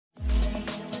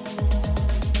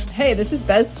Hey, this is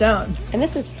Bez Stone. And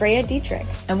this is Freya Dietrich.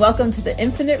 And welcome to the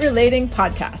Infinite Relating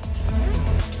Podcast.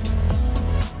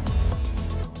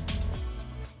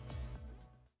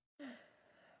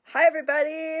 Hi,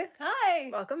 everybody. Hi.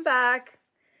 Welcome back.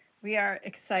 We are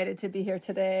excited to be here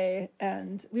today.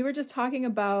 And we were just talking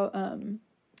about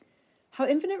how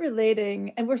infinite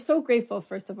relating, and we're so grateful,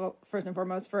 first and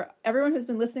foremost, for everyone who's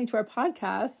been listening to our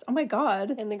podcast. Oh my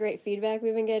God. And the great feedback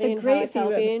we've been getting and how it's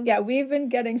helping. Yeah, we've been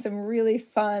getting some really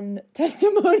fun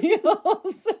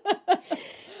testimonials.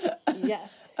 Yes.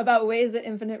 About ways that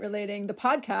infinite relating, the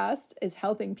podcast, is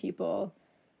helping people.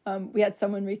 We had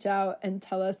someone reach out and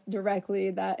tell us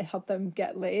directly that it helped them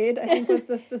get laid, I think was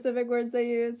the specific words they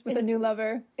used, with a new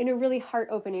lover. In a really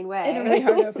heart-opening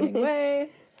way.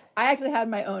 I actually had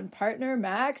my own partner,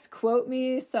 Max, quote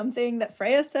me something that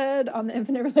Freya said on the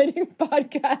Infinite Relating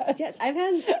podcast. Yes, I've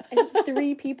had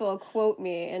 3 people quote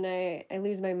me, and I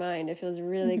lose my mind. It feels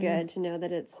really good to know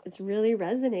that it's really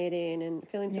resonating and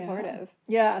feeling supportive.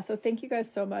 Yeah, so thank you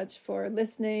guys so much for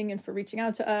listening and for reaching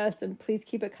out to us, and please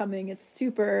keep it coming. It's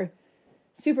super,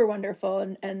 super wonderful,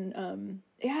 and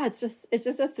it's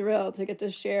just a thrill to get to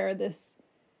share this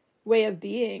way of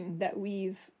being that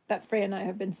Freya and I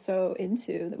have been so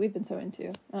into, that we've been so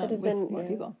into with more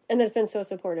people. And that's been so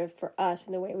supportive for us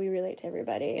in the way we relate to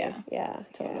everybody. Yeah,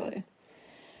 totally. Yeah.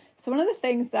 So one of the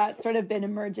things that's sort of been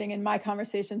emerging in my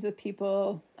conversations with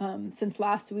people since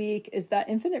last week is that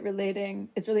infinite relating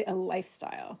is really a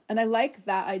lifestyle. And I like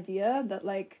that idea that,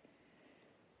 like,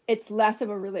 it's less of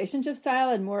a relationship style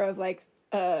and more of like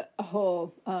a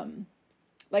whole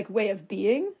like way of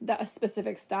being, that a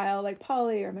specific style like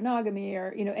poly or monogamy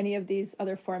or, any of these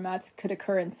other formats could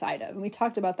occur inside of. And we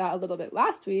talked about that a little bit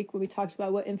last week when we talked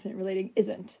about what infinite relating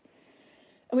isn't.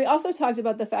 And we also talked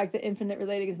about the fact that infinite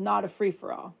relating is not a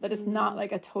free-for-all, that it's not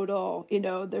like a total,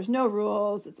 there's no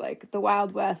rules. It's like the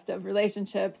Wild West of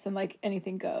relationships and like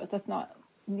anything goes.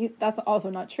 That's also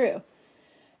not true.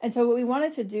 And so what we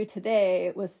wanted to do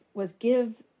today was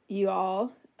give you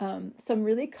all some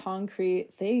really concrete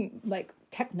thing, like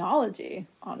technology,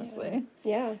 honestly.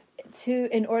 Yeah.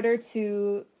 In order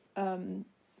to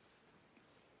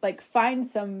like find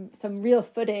some real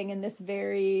footing in this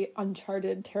very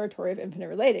uncharted territory of infinite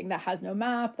relating that has no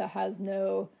map, that has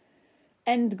no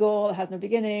end goal, that has no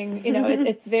beginning.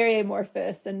 It's very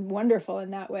amorphous and wonderful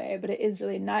in that way, but it is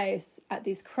really nice at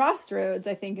these crossroads,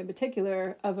 I think in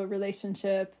particular, of a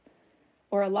relationship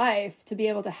or a life, to be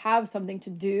able to have something to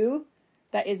do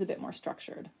that is a bit more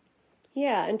structured.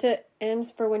 Yeah,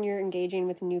 and for when you're engaging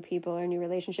with new people or new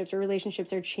relationships, or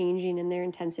relationships are changing in their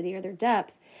intensity or their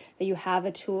depth, that you have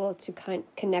a tool to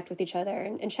connect with each other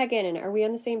and check in. And are we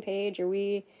on the same page? Are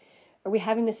we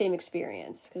having the same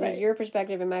experience? Because there's your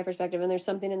perspective and my perspective, and there's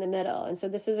something in the middle. And so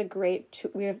this is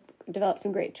we have developed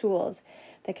some great tools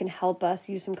that can help us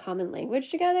use some common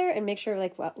language together and make sure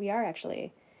we are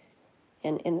actually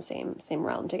in the same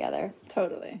realm together.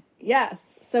 Totally. Yes.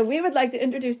 So we would like to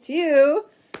introduce to you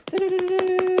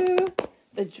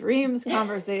the dreams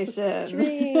conversation.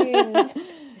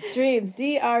 Dreams,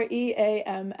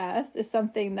 D.R.E.A.M.S, is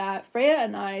something that Freya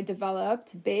and I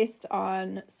developed based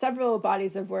on several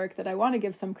bodies of work that I want to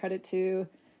give some credit to.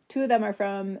 2 of them are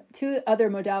from 2 other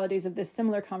modalities of this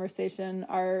similar conversation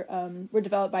were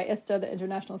developed by ISTA, the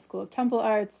International School of Temple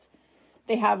Arts.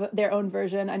 They have their own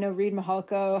version. I know Reid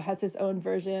Mihalko has his own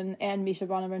version, and Misha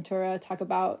Bonaventura talk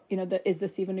about, the is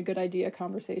this even a good idea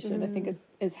conversation, I think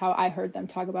is how I heard them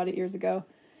talk about it years ago.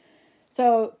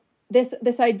 So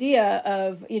this idea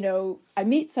of, I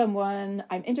meet someone,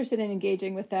 I'm interested in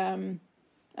engaging with them,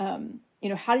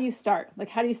 how do you start? Like,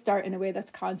 how do you start in a way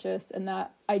that's conscious and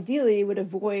that ideally would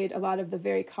avoid a lot of the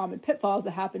very common pitfalls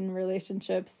that happen in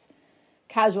relationships,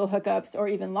 casual hookups, or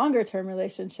even longer term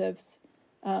relationships,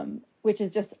 which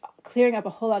is just clearing up a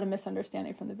whole lot of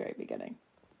misunderstanding from the very beginning.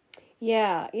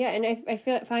 Yeah, and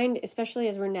I find, especially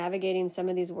as we're navigating some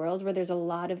of these worlds where there's a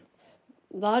lot of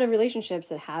relationships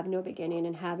that have no beginning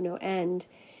and have no end,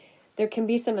 there can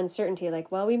be some uncertainty,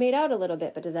 like, well, we made out a little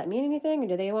bit, but does that mean anything? Or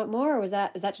do they want more? Or is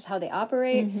that just how they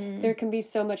operate? There can be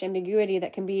so much ambiguity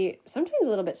that can be sometimes a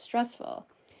little bit stressful.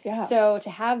 Yeah. So to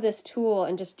have this tool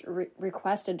and just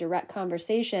request a direct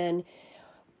conversation,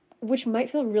 which might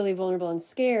feel really vulnerable and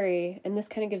scary, and this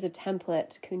kind of gives a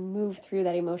template to move through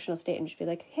that emotional state and just be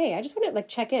like, hey, I just want to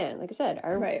check in. Like I said,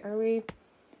 are we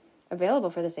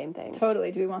available for the same things?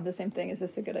 Totally. Do we want the same thing? Is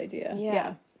this a good idea?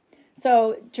 Yeah.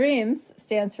 So DREAMS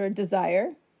stands for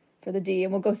desire, for the D,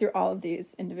 and we'll go through all of these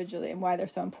individually and why they're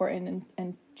so important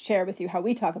and share with you how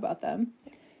we talk about them.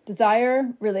 Desire,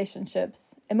 relationships,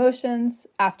 emotions,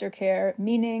 aftercare,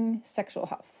 meaning, sexual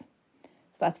health.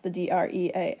 So that's the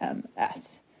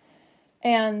D.R.E.A.M.S.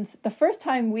 And the first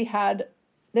time we had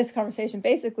this conversation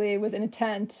basically was in a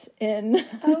tent in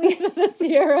the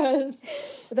Sierras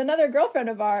with another girlfriend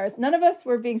of ours. None of us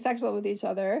were being sexual with each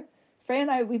other. Freya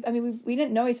and I, we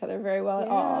didn't know each other very well at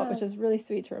all, which is really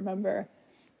sweet to remember.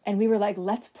 And we were like,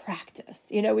 let's practice.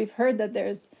 We've heard that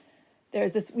there's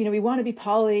this, we want to be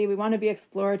poly, we want to be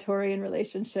exploratory in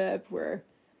relationship.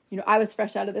 I was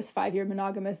fresh out of this 5-year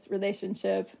monogamous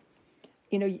relationship.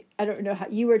 I don't know how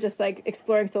you were just like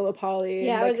exploring solo poly.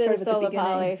 Yeah, and, I was in solo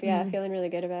poly. Yeah, feeling really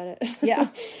good about it. Yeah.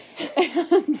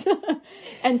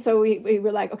 And so we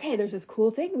were like, okay, there's this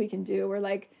cool thing we can do. We're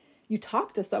like, you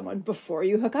talk to someone before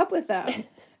you hook up with them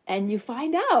and you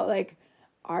find out, like,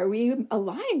 are we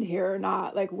aligned here or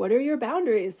not? Like, what are your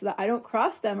boundaries so that I don't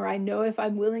cross them, or I know if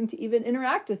I'm willing to even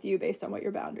interact with you based on what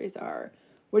your boundaries are?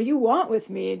 What do you want with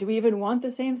me? Do we even want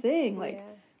the same thing? Like,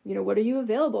 what are you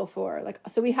available for? Like,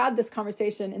 so we had this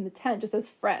conversation in the tent just as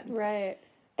friends. Right.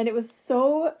 And it was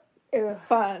so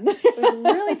fun. It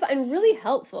was really fun and really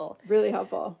helpful. Really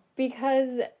helpful.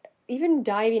 Because even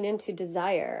diving into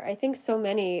desire, I think so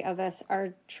many of us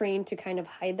are trained to kind of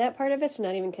hide that part of us, to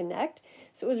not even connect.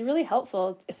 So it was really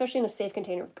helpful, especially in a safe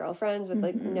container with girlfriends, with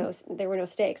like there were no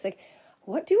stakes. Like,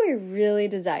 what do I really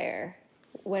desire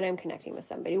when I'm connecting with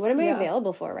somebody? What am I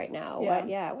available for right now?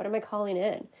 What am I calling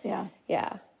in? Yeah.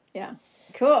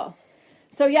 Cool.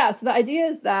 So the idea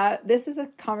is that this is a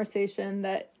conversation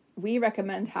that we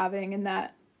recommend having, and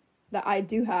that I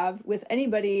do have with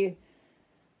anybody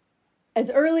as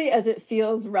early as it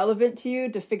feels relevant to you,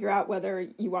 to figure out whether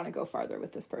you want to go farther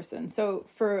with this person. So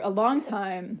for a long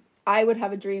time, I would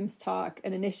have a dreams talk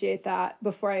and initiate that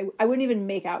before I wouldn't even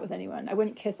make out with anyone. I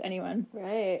wouldn't kiss anyone.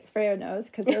 Right. As Freya knows,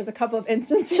 because there was a couple of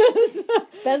instances.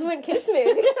 Bez wouldn't kiss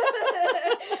me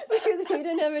because we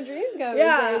didn't have a dreams conversation.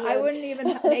 Yeah, I wouldn't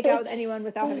even make out with anyone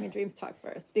without having a dreams talk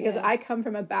first, because I come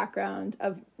from a background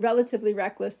of relatively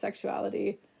reckless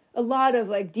sexuality, a lot of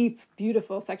like deep,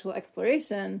 beautiful sexual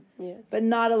exploration, but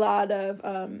not a lot of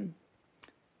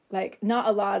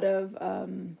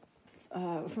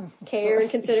care and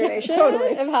consideration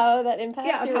totally of how that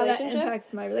impacts your relationship. How that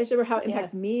impacts my relationship, or how it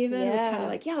impacts me even. It was kind of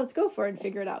like, let's go for it and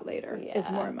figure it out later. It's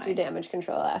more my... do damage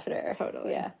control after.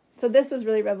 Totally. Yeah. So this was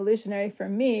really revolutionary for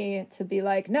me to be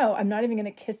like, no, I'm not even going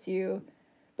to kiss you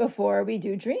before we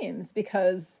do dreams,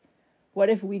 because what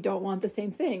if we don't want the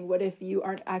same thing? What if you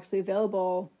aren't actually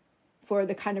available for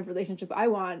the kind of relationship I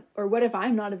want? Or what if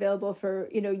I'm not available for,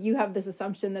 you have this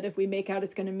assumption that if we make out,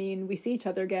 it's going to mean we see each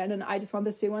other again. And I just want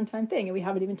this to be a one-time thing. And we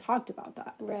haven't even talked about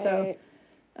that. Right.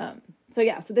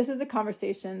 So this is a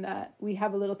conversation that we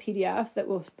have a little PDF that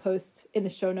we'll post in the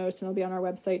show notes, and it'll be on our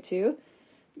website too.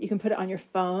 You can put it on your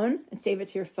phone and save it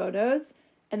to your photos.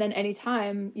 And then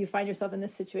anytime you find yourself in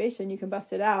this situation, you can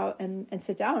bust it out and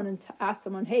sit down and ask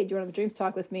someone, hey, do you want to have a dreams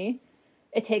talk with me?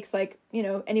 It takes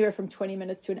anywhere from 20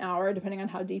 minutes to an hour, depending on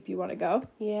how deep you want to go.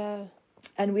 Yeah.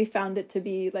 And we found it to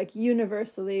be like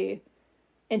universally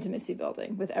intimacy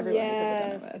building with everyone we've ever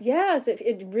done it with. Yes,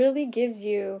 it really gives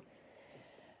you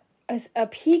a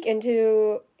peek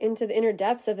into the inner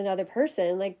depths of another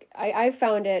person. Like I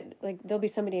found it, like there'll be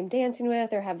somebody I'm dancing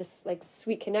with or have this like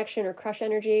sweet connection or crush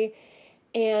energy,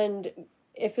 and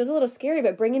it feels a little scary,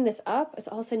 but bringing this up, it's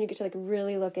all of a sudden you get to like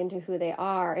really look into who they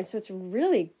are. And so it's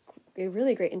really a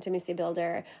really great intimacy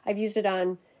builder. I've used it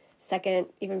on second,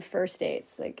 even first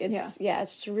dates. Like it's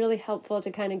just really helpful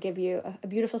to kind of give you a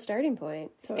beautiful starting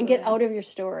point and get out of your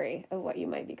story of what you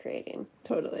might be creating.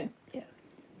 Totally. Yeah.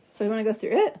 So we want to go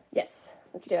through it? Yes,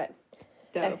 let's do it.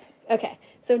 Dope. Okay.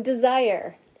 So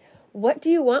desire. What do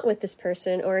you want with this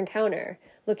person or encounter?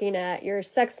 Looking at your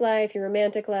sex life, your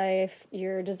romantic life,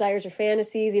 your desires or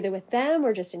fantasies, either with them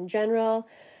or just in general.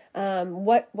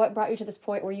 What brought you to this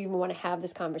point where you even want to have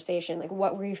this conversation? Like,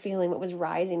 what were you feeling? What was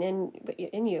rising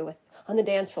in you on the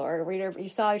dance floor, or you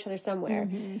saw each other somewhere?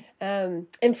 Mm-hmm.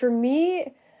 And for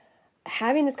me,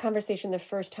 having this conversation the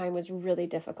first time was really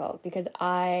difficult, because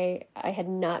I had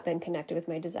not been connected with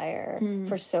my desire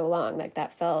for so long. Like,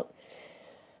 that felt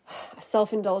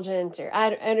self-indulgent, or I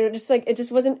don't just like, it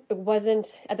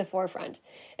wasn't at the forefront.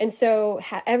 And so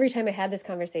every time I had this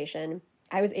conversation,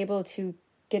 I was able to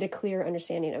get a clear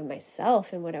understanding of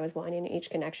myself and what I was wanting in each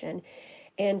connection.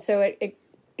 And so I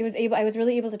was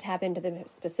really able to tap into the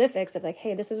specifics of like,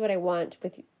 hey, this is what I want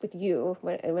with you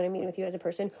when I meet with you as a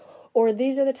person, or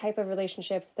these are the type of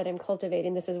relationships that I'm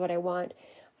cultivating. This is what I want.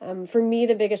 For me,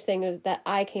 the biggest thing is that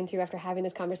I came through after having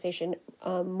this conversation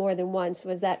more than once,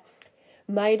 was that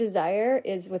my desire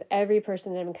is with every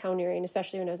person that I'm encountering,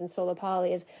 especially when I was in solo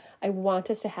poly, is I want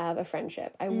us to have a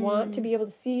friendship. I want to be able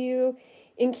to see you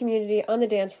in community, on the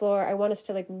dance floor. I want us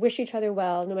to like wish each other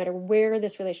well, no matter where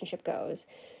this relationship goes.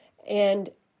 And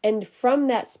And from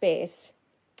that space,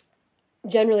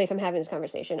 generally, if I'm having this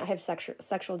conversation, I have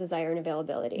sexual desire and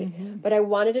availability. But I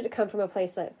wanted it to come from a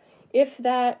place that if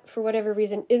that, for whatever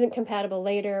reason, isn't compatible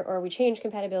later, or we change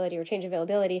compatibility or change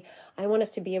availability, I want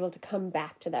us to be able to come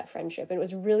back to that friendship. And it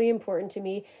was really important to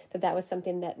me that that was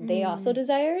something that they also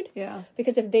desired. Yeah.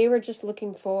 Because if they were just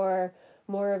looking for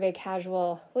more of a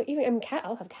casual, well, even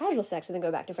I'll have casual sex and then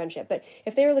go back to friendship. But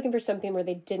if they were looking for something where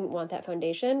they didn't want that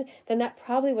foundation, then that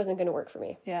probably wasn't going to work for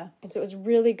me. Yeah. And so it was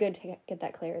really good to get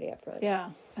that clarity up front. Yeah.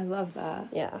 I love that.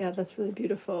 Yeah. Yeah, that's really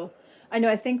beautiful. I know,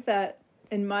 I think that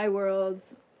in my world,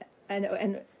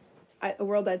 a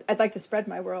world I'd like to spread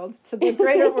my world to the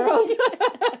greater world.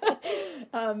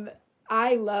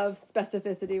 I love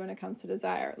specificity when it comes to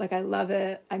desire. Like, I love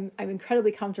it. I'm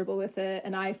incredibly comfortable with it,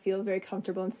 and I feel very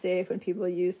comfortable and safe when people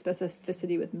use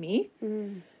specificity with me.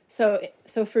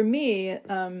 So for me,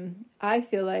 I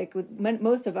feel like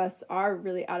most of us are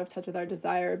really out of touch with our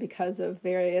desire because of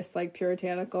various like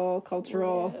puritanical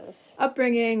cultural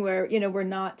upbringing, where we're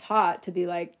not taught to be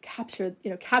like capture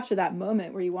that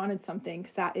moment where you wanted something,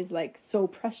 because that is like so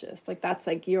precious. Like that's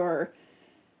your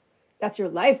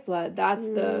lifeblood. That's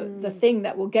the thing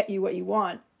that will get you what you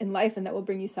want in life and that will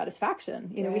bring you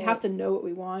satisfaction. We have to know what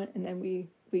we want, and then we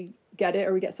get it,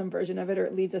 or we get some version of it, or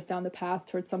it leads us down the path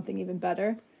towards something even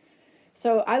better.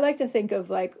 So I like to think of,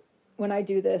 like, when I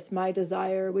do this, my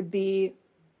desire would be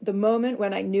the moment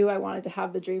when I knew I wanted to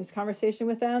have the dreams conversation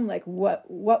with them. Like, what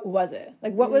was it?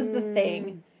 Like, what was the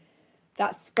thing,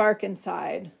 that spark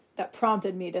inside that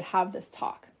prompted me to have this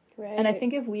talk? Right. And I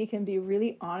think if we can be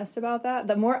really honest about that,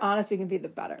 the more honest we can be, the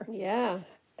better. Yeah.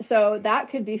 So that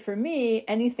could be, for me,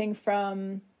 anything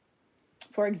from,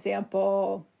 for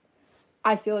example,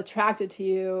 I feel attracted to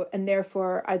you, and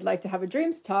therefore I'd like to have a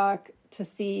dreams talk to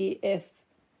see if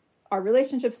our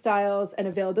relationship styles and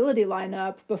availability line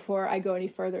up before I go any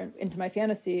further into my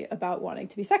fantasy about wanting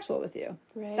to be sexual with you.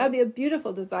 Right. That'd be a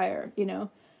beautiful desire.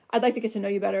 I'd like to get to know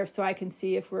you better so I can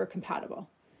see if we're compatible.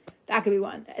 That could be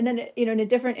one. And then, in a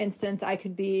different instance, I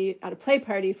could be at a play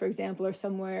party, for example, or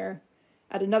somewhere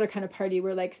at another kind of party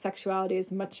where like sexuality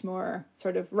is much more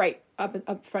sort of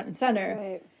up front and center.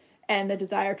 Right. And the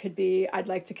desire could be, I'd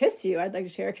like to kiss you. I'd like to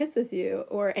share a kiss with you,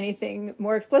 or anything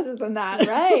more explicit than that.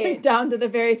 Right. Down to the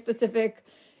very specific,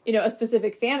 a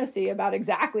specific fantasy about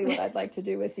exactly what I'd like to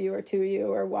do with you or to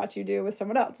you or watch you do with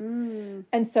someone else.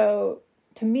 And so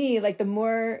to me, like the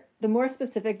more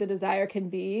specific the desire can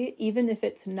be, even if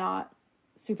it's not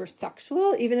super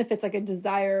sexual, even if it's like a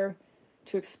desire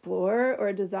to explore or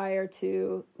a desire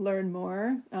to learn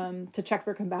more, to check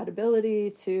for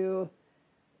compatibility, to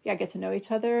get to know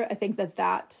each other. I think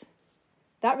that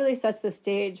really sets the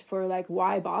stage for like,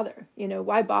 why bother?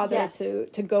 Why bother yes.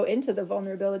 to go into the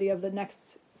vulnerability of the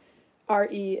next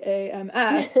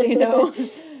D.R.E.A.M.S,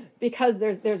 because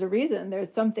there's a reason.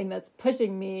 There's something that's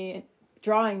pushing me,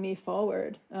 drawing me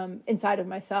forward inside of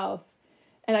myself.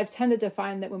 And I've tended to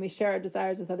find that when we share our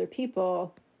desires with other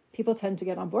people tend to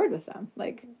get on board with them.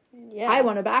 Like, I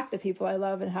want to back the people I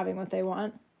love and having what they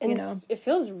want. And it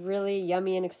feels really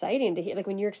yummy and exciting to hear, like,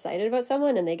 when you're excited about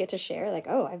someone and they get to share, like,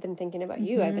 oh, I've been thinking about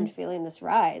you. I've been feeling this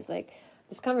rise. Like,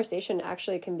 this conversation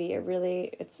actually can be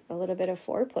it's a little bit of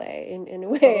foreplay in a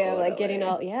way of like getting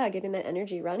that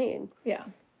energy running. Yeah.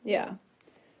 Yeah.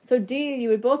 So D, you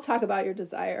would both talk about your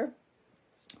desire.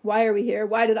 Why are we here?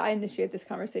 Why did I initiate this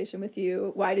conversation with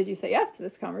you? Why did you say yes to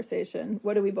this conversation?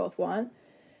 What do we both want?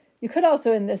 You could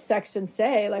also in this section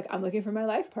say, like, I'm looking for my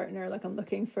life partner, like I'm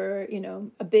looking for,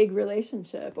 a big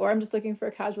relationship, or I'm just looking for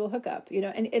a casual hookup,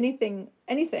 and anything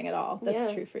at all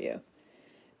that's true for you.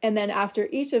 And then after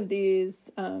each of these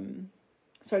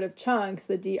sort of chunks,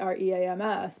 the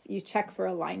D.R.E.A.M.S, you check for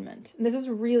alignment. And this is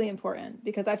really important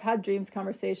because I've had dreams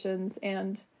conversations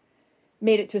and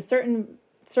made it to a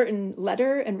certain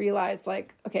letter and realized,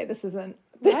 like, okay, this isn't,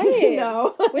 right.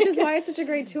 No. Which is why it's such a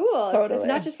great tool. Totally. It's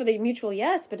not just for the mutual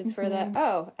yes, but it's for the,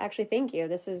 oh, actually, thank you.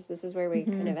 This is where we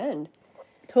kind of end.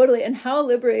 Totally. And how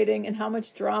liberating and how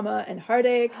much drama and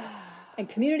heartache and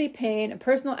community pain and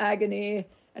personal agony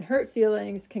and hurt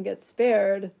feelings can get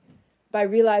spared by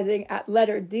realizing at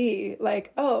letter D,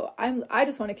 like, oh, I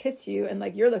just want to kiss you, and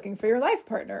like, you're looking for your life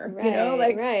partner,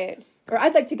 right, right. Or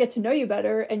I'd like to get to know you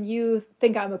better, and you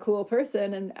think I'm a cool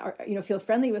person and feel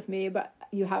friendly with me, but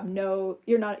you have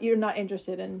you're not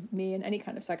interested in me in any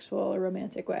kind of sexual or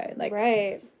romantic way. Like,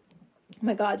 right. Oh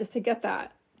my God, just to get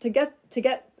that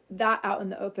out in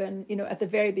the open, at the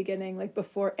very beginning, like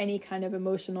before any kind of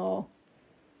emotional,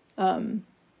 I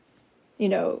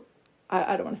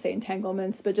don't want to say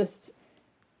entanglements, but just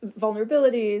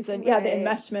vulnerabilities and the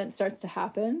enmeshment starts to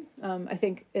happen, I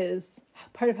think is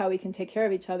part of how we can take care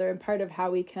of each other and part of how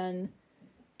we can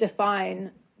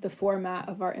define the format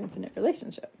of our infinite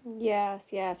relationship. Yes.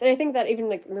 And I think that even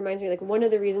like reminds me, like, one of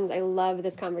the reasons I love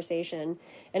this conversation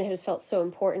and it has felt so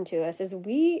important to us is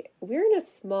we're in a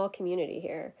small community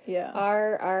here. Yeah.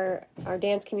 Our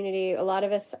dance community, a lot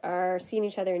of us are seeing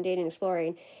each other and dating,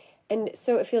 exploring. And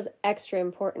so it feels extra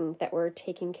important that we're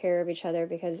taking care of each other,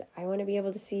 because I want to be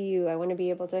able to see you. I want to be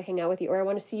able to hang out with you, or I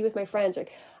want to see you with my friends. Or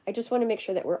I just want to make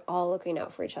sure that we're all looking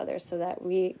out for each other so that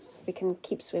we can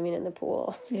keep swimming in the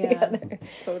pool together.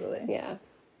 Totally. Yeah.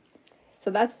 So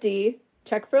that's D.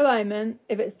 Check for alignment.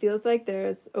 If it feels like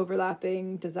there's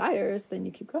overlapping desires, then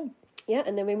you keep going. Yeah,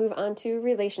 and then we move on to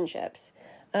relationships.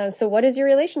 So what is your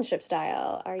relationship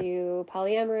style? Are you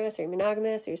polyamorous? Are you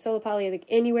monogamous? Are you solo poly? Like,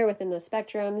 anywhere within those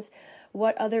spectrums?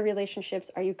 What other relationships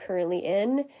are you currently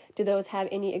in? Do those have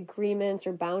any agreements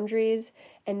or boundaries?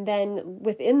 And then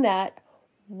within that,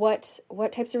 what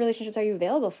types of relationships are you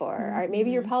available for? Or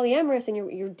maybe you're polyamorous and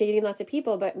you're dating lots of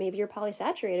people, but maybe you're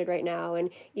polysaturated right now. And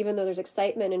even though there's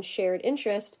excitement and shared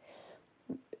interest,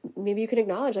 maybe you can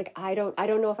acknowledge, like, I don't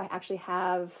know if I actually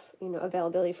have,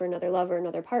 availability for another lover,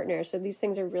 another partner. So these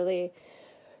things are really,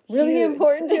 really Huge.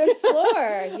 Important to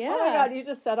explore. Yeah. Oh my God, you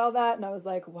just said all that, and I was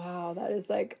like, wow, that is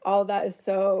like, all that is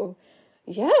so,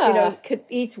 yeah.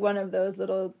 Each one of those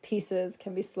little pieces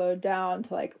can be slowed down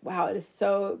to like, wow, it is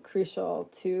so crucial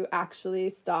to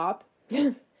actually stop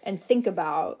and think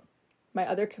about my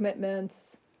other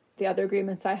commitments, the other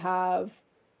agreements I have,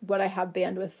 what I have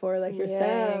bandwidth for, like you're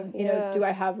saying, do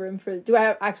I have room do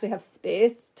I actually have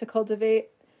space to cultivate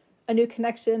a new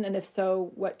connection? And if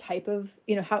so, what type of,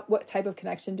 what type of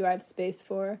connection do I have space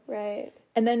for? Right.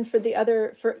 And then for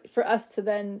us to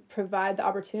then provide the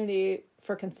opportunity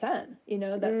for consent,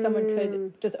 that someone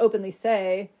could just openly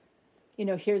say,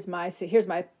 here's my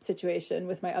situation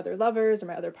with my other lovers or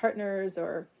my other partners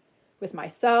or with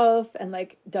myself, and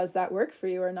like, does that work for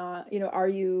you or not? Are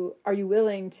you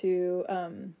willing to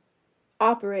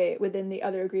operate within the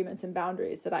other agreements and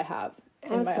boundaries that I have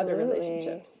in my other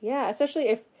relationships? Yeah,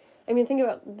 especially think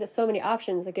about the so many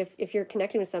options. Like, if you're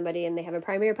connecting with somebody and they have a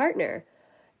primary partner,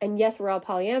 and yes, we're all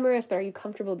polyamorous, but are you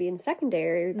comfortable being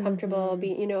secondary? Are you comfortable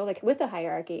being, like, with a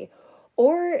hierarchy?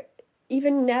 Or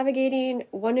even navigating,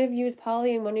 one of you is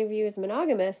poly and one of you is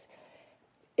monogamous.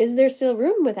 Is there still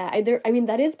room with that?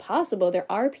 That is possible.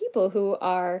 There are people who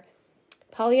are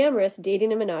polyamorous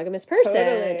dating a monogamous person,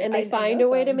 and they find a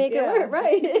way to make it work.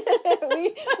 Right?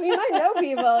 we might know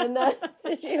people in that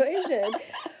situation,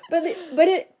 but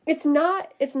it's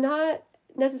not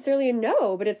necessarily a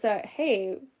no, but it's a,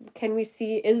 hey, can we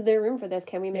see? Is there room for this?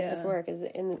 Can we make this work? Is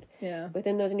it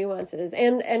within those nuances?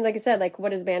 And like I said, like,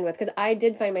 what is bandwidth? Because I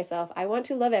did find myself, I want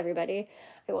to love everybody,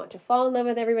 I want to fall in love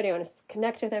with everybody, I want to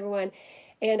connect with everyone.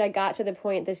 And I got to the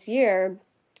point this year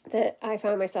that I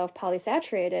found myself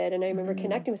polysaturated, and I remember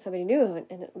connecting with somebody new,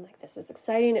 and I'm like, this is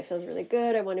exciting, it feels really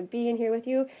good, I want to be in here with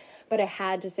you. But I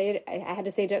had to say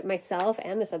to myself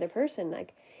and this other person,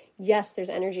 like, yes, there's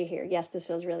energy here, yes, this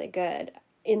feels really good.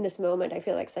 In this moment, I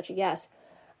feel like such a yes.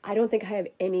 I don't think I have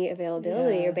any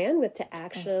availability or bandwidth to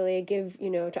actually give,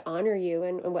 to honor you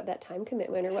and what that time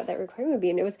commitment or what that requirement would be.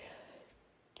 And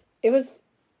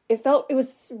it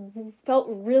felt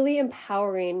really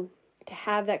empowering to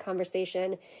have that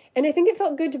conversation. And I think it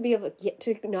felt good to be able to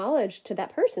acknowledge to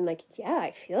that person, like, yeah,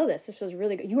 I feel this feels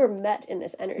really good. You are met in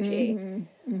this energy,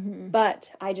 but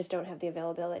I just don't have the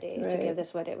availability to give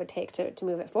this what it would take to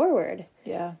move it forward.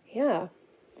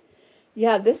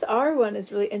 Yeah, this R one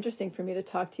is really interesting for me to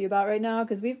talk to you about right now,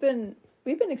 because we've been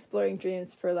exploring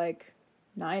dreams for like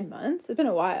 9 months. It's been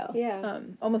a while.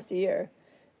 Almost a year.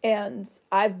 And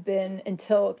I've been,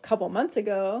 until a couple months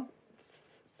ago,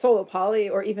 solo poly,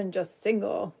 or even just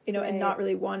single, and not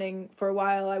really wanting, for a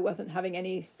while I wasn't having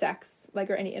any sex, like,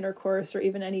 or any intercourse, or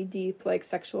even any deep, like,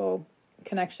 sexual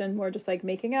connection, more just like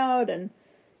making out, and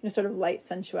sort of light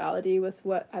sensuality was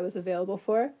what I was available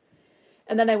for.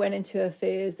 And then I went into a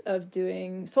phase of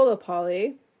doing solo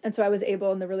poly, and so I was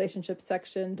able in the relationship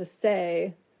section to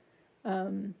say,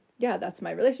 that's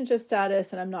my relationship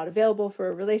status, and I'm not available for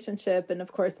a relationship. And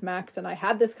of course, Max and I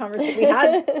had this conversation. We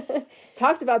had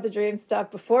talked about the dream stuff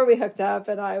before we hooked up,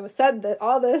 and I said that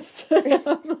all this,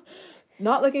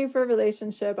 not looking for a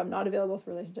relationship, I'm not available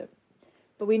for a relationship.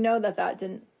 But we know that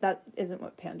isn't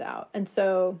what panned out. And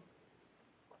so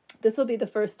this will be the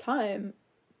first time,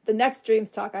 the next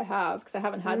dreams talk I have, because I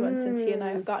haven't had one since he and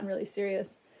I have gotten really serious,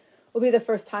 will be the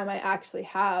first time I actually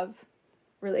have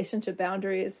relationship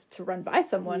boundaries to run by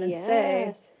someone and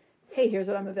say, hey, here's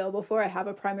what I'm available for. I have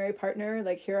a primary partner.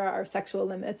 Like, here are our sexual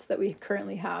limits that we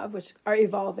currently have, which are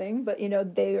evolving, but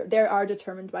they are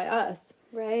determined by us.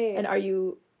 Right. And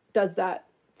does that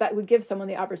that would give someone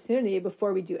the opportunity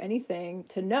before we do anything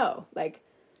to know. Like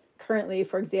currently,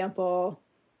 for example,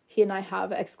 he and I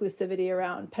have exclusivity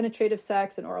around penetrative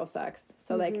sex and oral sex.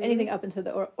 So like anything up into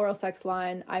the oral sex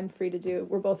line, I'm free to do.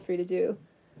 We're both free to do.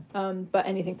 But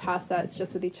anything past that, it's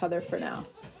just with each other for now.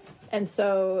 And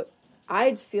so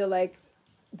I just feel like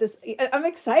I'm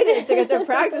excited to get to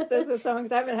practice this with someone,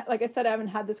 because I haven't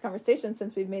had this conversation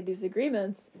since we've made these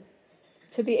agreements,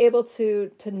 to be able to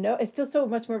know. It feels so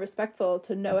much more respectful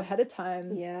to know ahead of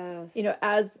time,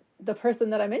 as the person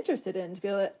that I'm interested in, to be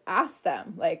able to ask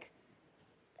them, like,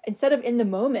 instead of in the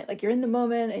moment, like you're in the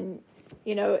moment and,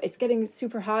 it's getting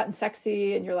super hot and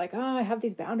sexy and you're like, oh, I have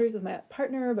these boundaries with my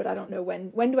partner, but I don't know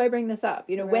when do I bring this up?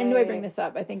 When do I bring this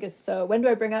up? I think when do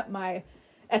I bring up my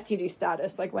STD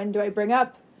status? Like, when do I bring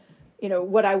up,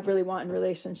 what I really want in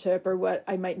relationship, or what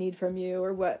I might need from you,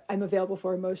 or what I'm available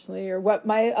for emotionally, or what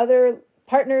my other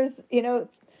partners,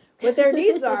 what their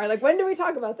needs are. Like, when do we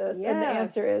talk about this? And the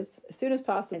answer is as soon as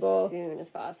possible. As soon as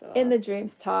possible. In the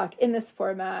Dreams Talk, in this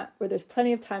format where there's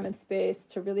plenty of time and space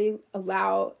to really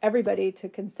allow everybody to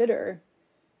consider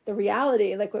the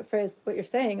reality, like what you're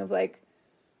saying of like,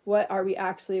 what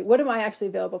am I actually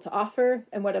available to offer,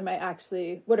 and what are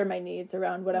my needs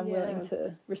around what I'm willing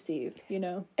to receive,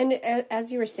 And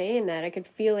as you were saying that, I could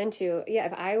feel into,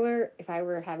 if I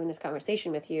were having this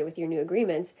conversation with you, with your new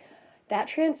agreements, that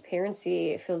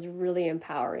transparency feels really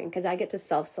empowering, because I get to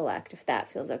self-select if that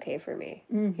feels okay for me.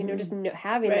 Just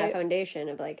having that foundation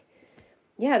of like,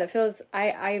 that feels,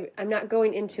 I'm not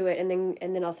going into it and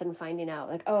then all of a sudden finding out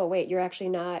like, oh wait, you're actually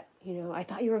not, I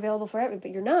thought you were available for everything,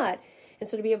 but you're not. And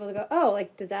so to be able to go, oh,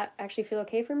 like, does that actually feel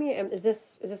okay for me? Is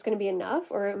this going to be enough,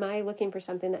 or am I looking for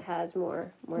something that has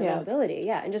more availability?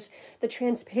 Yeah, and just the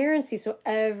transparency, so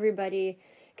everybody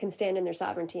can stand in their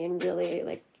sovereignty and really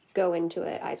like go into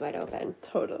it eyes wide open.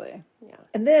 Totally. Yeah.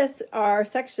 And our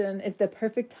section is the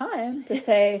perfect time to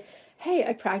say, hey,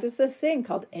 I practiced this thing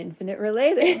called infinite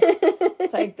relating.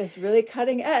 It's like this really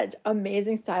cutting edge,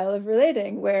 amazing style of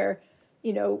relating where,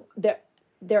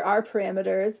 there are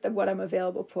parameters of what I'm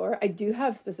available for. I do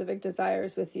have specific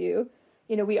desires with you.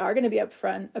 We are going to be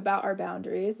upfront about our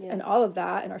boundaries and all of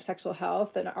that, and our sexual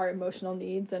health and our emotional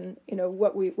needs, and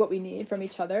what we need from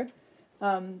each other.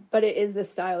 But it is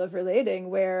this style of relating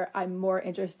where I'm more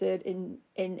interested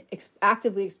in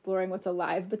actively exploring what's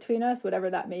alive between us,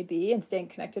 whatever that may be, and staying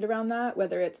connected around that,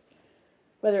 whether it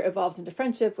evolves into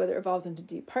friendship, whether it evolves into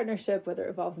deep partnership, whether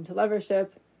it evolves into lovership.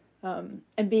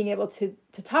 And being able to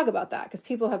talk about that, because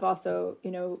people have also,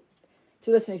 through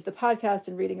listening to the podcast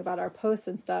and reading about our posts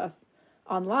and stuff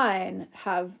online,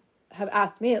 have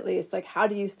asked me at least, like, how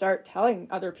do you start telling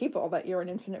other people that you're an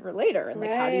infinite relator? And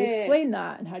like, how do you explain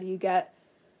that? And how do you get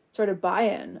sort of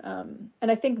buy-in?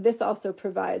 And I think this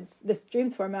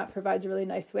Dreams format provides a really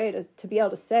nice way to be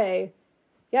able to say,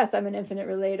 yes, I'm an infinite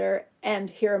relator, and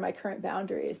here are my current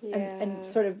boundaries, and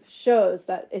sort of shows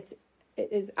that it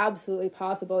is absolutely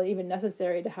possible and even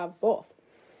necessary to have both,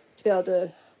 to be able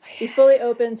to be fully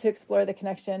open to explore the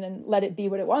connection and let it be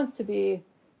what it wants to be,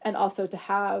 and also to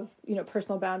have,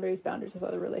 personal boundaries with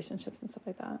other relationships and stuff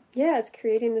like that. Yeah, it's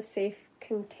creating the safe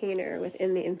container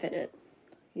within the infinite.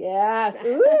 Yes.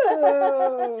 Ooh, I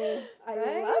love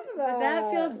that. But that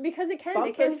feels, because it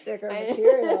can sticker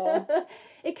material.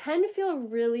 It can feel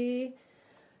really,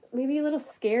 maybe a little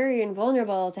scary and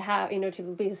vulnerable to have, to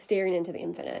be staring into the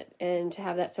infinite and to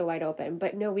have that so wide open.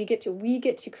 But no, we get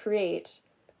to create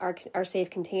our safe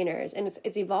containers, and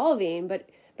it's evolving, but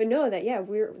know that,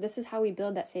 this is how we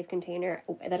build that safe container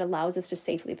that allows us to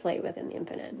safely play within the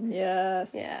infinite. Yes.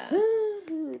 Yeah.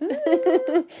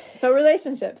 So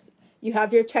relationships, you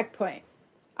have your checkpoint.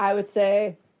 I would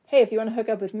say, hey, if you want to hook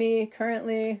up with me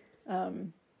currently,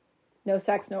 no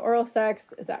sex, no oral sex.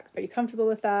 Are you comfortable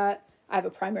with that? I have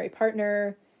a primary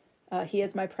partner. He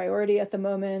is my priority at the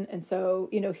moment. And so,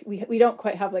 we don't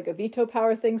quite have like a veto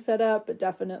power thing set up, but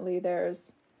definitely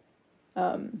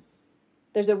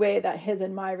there's a way that his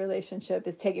and my relationship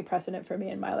is taking precedent for me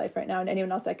in my life right now. And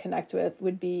anyone else I connect with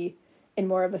would be in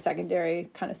more of a secondary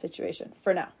kind of situation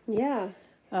for now. Yeah.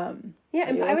 And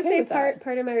I would say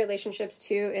part of my relationships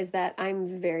too is that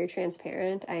I'm very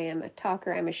transparent. I am a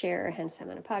talker. I'm a sharer. Hence, I'm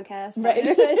on a podcast. Right.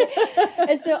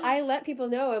 And so I let people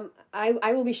know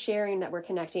I will be sharing that we're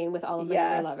connecting with all of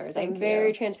my lovers. I'm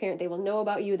very transparent. They will know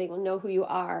about you. They will know who you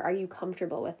are. Are you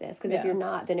comfortable with this? Because if you're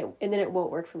not, then it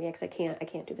won't work for me, because I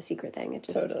can't do the secret thing. It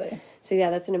just totally. So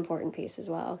that's an important piece as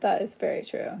well. That is very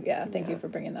true. Yeah. Thank you for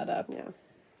bringing that up. Yeah.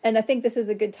 And I think this is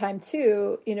a good time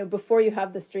too, before you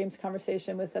have this dreams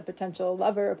conversation with a potential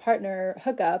lover or partner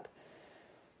hookup,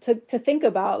 to think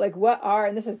about like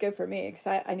and this is good for me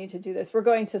because I need to do this. We're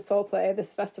going to Soul Play,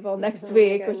 this festival next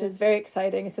week, which is very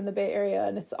exciting. It's in the Bay Area,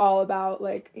 and it's all about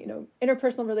like,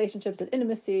 interpersonal relationships and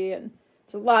intimacy, and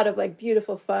it's a lot of like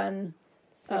beautiful, fun,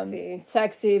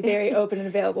 sexy, very open and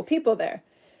available people there.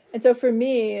 And so for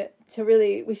me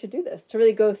we should do this, to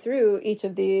really go through each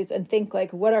of these and think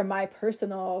like, what are my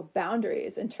personal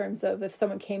boundaries in terms of if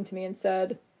someone came to me and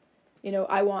said,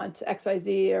 I want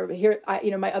XYZ, or here,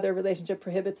 my other relationship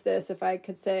prohibits this. If I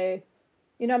could say,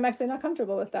 I'm actually not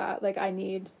comfortable with that. Like I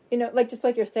need, like, just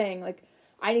like you're saying, like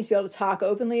I need to be able to talk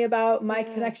openly about my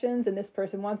connections, and this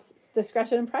person wants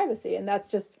discretion and privacy. And that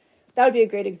would be a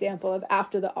great example of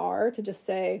after the R to just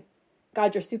say,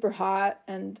 God, you're super hot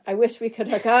and I wish we could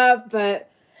hook up, but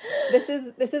this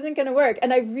isn't going to work.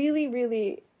 And I really,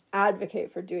 really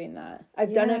advocate for doing that.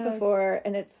 I've done it before,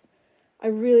 and I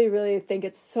really, really think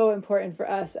it's so important for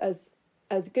us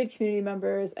as good community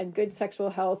members and good sexual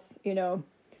health,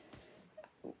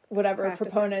 whatever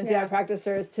proponents,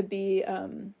 practitioners,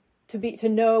 to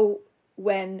know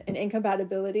when an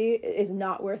incompatibility is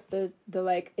not worth the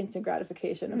like instant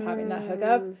gratification of having that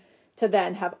hookup, to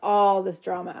then have all this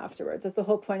drama afterwards. That's the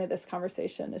whole point of this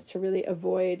conversation, is to really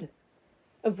avoid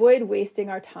wasting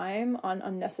our time on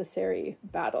unnecessary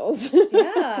battles.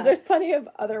 Because there's plenty of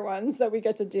other ones that we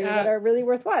get to do that are really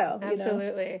worthwhile.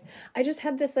 Absolutely. I just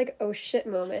had this like, oh shit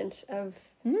moment of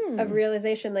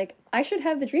realization, like I should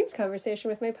have the dreams conversation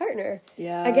with my partner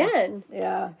again.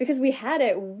 Yeah. Because we had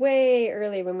it way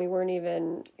early when we weren't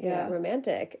even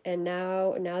romantic. And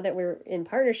now that we're in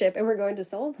partnership and we're going to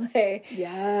Soul Play.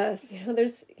 Yes.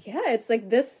 It's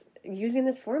like this, using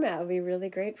this format would be really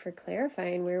great for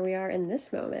clarifying where we are in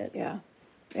this moment. Yeah.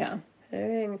 Yeah. All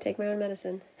right, I'm going to take my own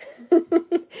medicine.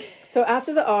 So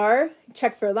after the R,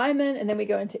 check for alignment, and then we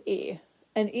go into E.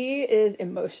 And E is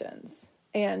emotions.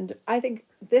 And I think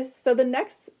the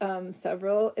next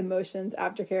several, emotions,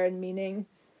 aftercare, and meaning,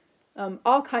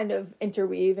 all kind of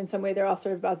interweave in some way. They're all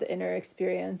sort of about the inner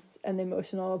experience and the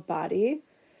emotional body.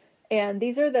 And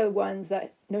these are the ones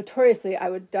that notoriously I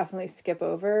would definitely skip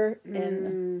over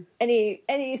in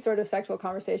any sort of sexual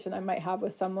conversation I might have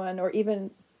with someone, or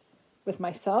even with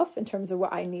myself in terms of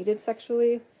what I needed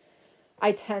sexually.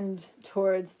 I tend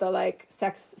towards the like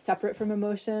sex separate from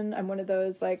emotion. I'm one of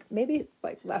those like maybe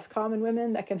like less common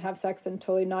women that can have sex and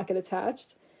totally not get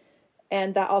attached.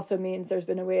 And that also means there's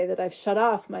been a way that I've shut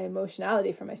off my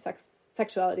emotionality from my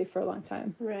sexuality for a long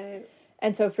time. Right.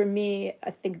 And so for me, I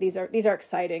think these are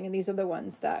exciting, and these are the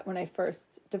ones that when I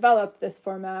first developed this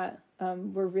format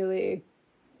were really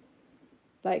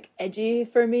like edgy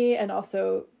for me, and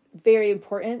also very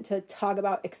important to talk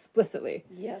about explicitly.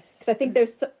 Yes. Because I think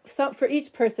there's some, for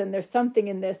each person, there's something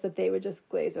in this that they would just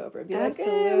glaze over. Be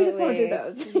Absolutely. Like, we just won't do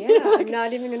those. Yeah, I'm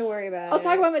not even going to worry about it. I'll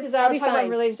talk about my desire, I'll talk about my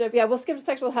relationship. Yeah, we'll skip to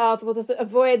sexual health. We'll just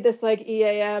avoid this like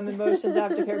E.A.M, emotions,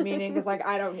 aftercare, meaning, because like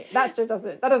that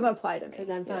doesn't apply to me. Because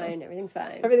I'm fine. Everything's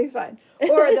fine. Everything's fine.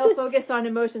 Or they'll focus on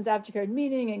emotions, aftercare, and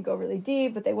meaning and go really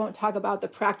deep, but they won't talk about the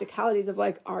practicalities of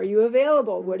like, are you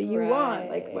available? What do you want?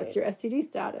 Like, what's your STD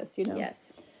status? Yes.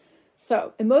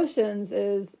 So emotions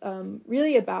is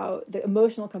really about the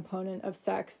emotional component of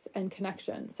sex and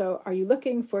connection. So are you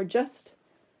looking for just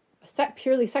a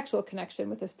purely sexual connection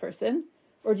with this person?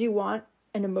 Or do you want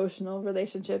an emotional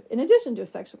relationship in addition to a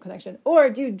sexual connection?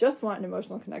 Or do you just want an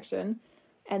emotional connection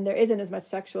and there isn't as much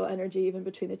sexual energy even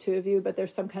between the two of you, but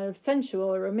there's some kind of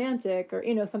sensual or romantic or,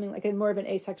 something like more of an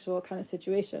asexual kind of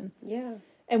situation? Yeah.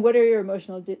 And what are your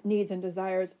emotional needs and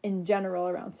desires in general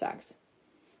around sex?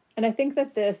 And I think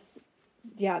that this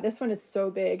one is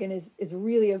so big and is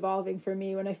really evolving for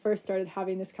me. When I first started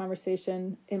having this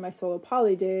conversation in my solo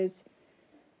poly days,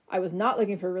 I was not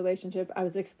looking for a relationship. I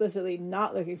was explicitly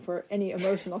not looking for any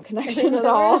emotional connection at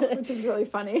all, which is really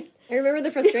funny. I remember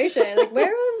the frustration. Like,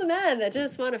 where are the men that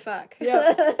just want to fuck?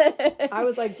 Yeah. I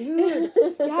was like, dude.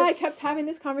 Yeah, I kept having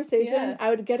this conversation. Yeah. I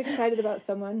would get excited about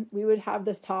someone. We would have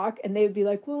this talk, and they would be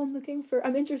like, well,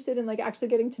 I'm interested in, like, actually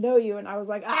getting to know you. And I was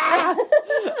like, I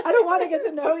don't want to get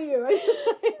to know you.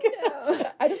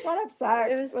 I just want to have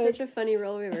sex. It was such a funny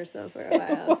role reversal for a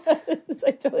while.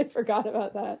 I totally forgot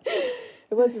about that.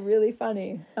 It was really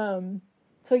funny.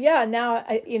 So yeah, now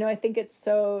I think it's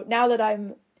so, now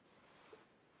that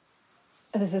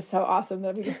this is so awesome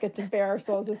that we just get to bare our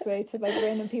souls this way to like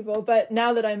random people. But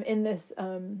now that I'm in this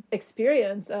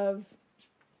experience of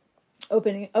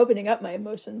opening up my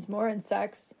emotions more in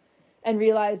sex and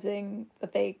realizing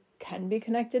that they can be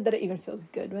connected, that it even feels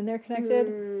good when they're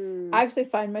connected, I actually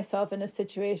find myself in a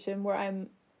situation where I'm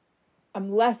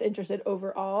less interested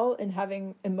overall in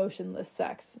having emotionless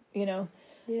sex.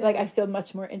 Yeah. Like, I feel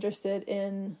much more interested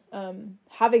in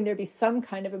having there be some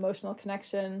kind of emotional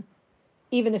connection,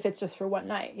 even if it's just for one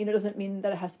night. You know, it doesn't mean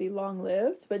that it has to be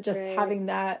long-lived, but just having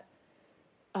that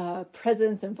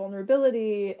presence and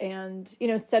vulnerability, and, you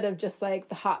know, instead of just like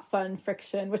the hot, fun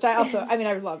friction, which I also, I mean,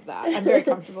 I love that. I'm very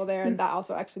comfortable there. And that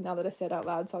also, actually, now that I say it out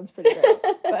loud, sounds pretty great.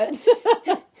 But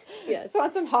yes, so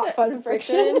want some hot, fun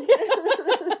friction.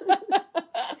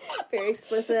 Very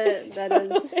explicit. That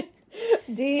is.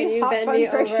 D, can you hot, bend fun me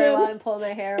friction. over while I'm pulling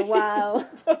my hair? Wow.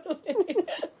 Totally.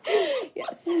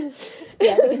 Yes.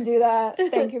 Yeah, we can do that.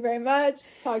 Thank you very much.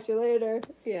 Talk to you later.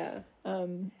 Yeah.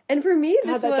 And for me,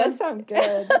 God, this that does sound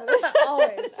good.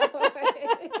 always.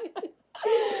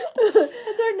 That's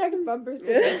our next bumper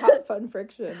sticker. Hot, fun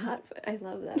friction. I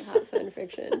love that. Hot, fun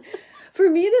friction. For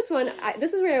me, this one,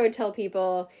 this is where I would tell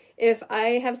people, if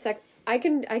I have sex, I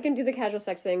can do the casual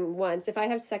sex thing once. If I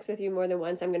have sex with you more than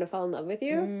once, I'm going to fall in love with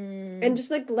you. And just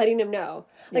like letting them know,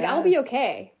 like, I'll be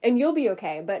okay and you'll be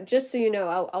okay, but just so you know,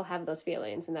 I'll have those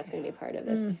feelings, and that's going to be part of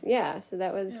this. Yeah. So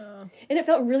that was, and it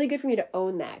felt really good for me to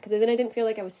own that, because then I didn't feel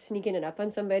like I was sneaking it up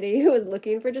on somebody who was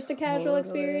looking for just a casual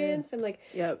experience. I'm like,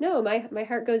 no, my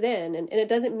heart goes in, and it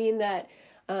doesn't mean that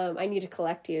I need to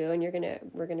collect you and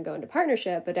we're gonna go into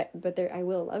partnership, but I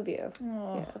will love you.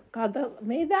 Oh, yeah. God, that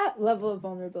made that level of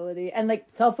vulnerability and like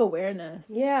self-awareness.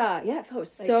 Yeah, it felt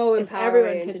like, so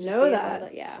empowering. Everyone could know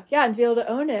that. And to be able to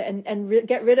own it and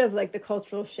get rid of like the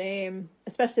cultural shame,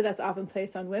 especially that's often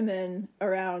placed on women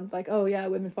around like, oh yeah,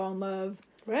 women fall in love.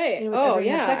 Right. You know,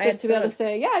 to be able to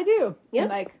say, yeah, I do. Yeah.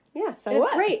 Like, yeah. So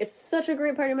it's great. It's such a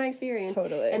great part of my experience.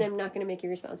 Totally. And I'm not going to make you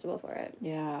responsible for it.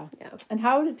 Yeah. And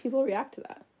how did people react to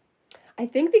that? I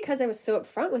think because I was so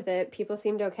upfront with it, people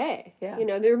seemed okay. Yeah. You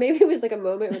know, there maybe was like a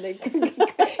moment where they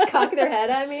cocked their head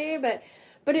at me, but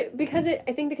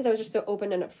I think because I was just so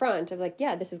open and upfront of like,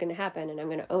 yeah, this is going to happen and I'm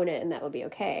going to own it and that will be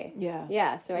okay. Yeah.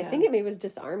 Yeah. So I think it maybe was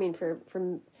disarming for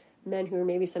men who are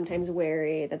maybe sometimes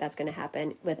wary that that's going to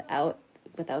happen without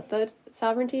the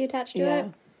sovereignty attached to it.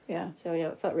 Yeah. So, you know,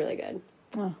 it felt really good.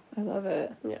 Oh, I love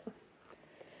it. Yeah.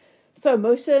 So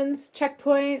emotions,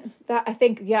 checkpoint, that I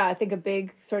think a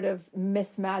big sort of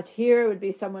mismatch here would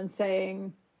be someone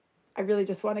saying, I really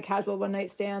just want a casual one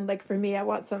night stand. Like for me, I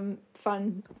want some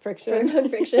fun friction.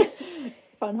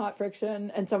 Fun, hot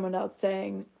friction. And someone else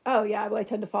saying, oh yeah, well, I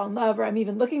tend to fall in love, or I'm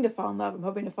even looking to fall in love. I'm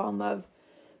hoping to fall in love.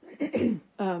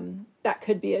 That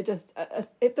could be it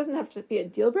doesn't have to be a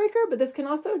deal breaker, but this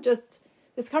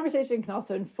conversation can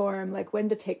also inform like when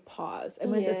to take pause and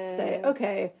when to say,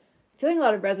 okay, feeling a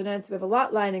lot of resonance. We have a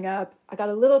lot lining up. I got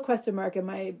a little question mark in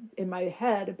my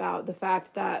head about the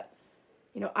fact that,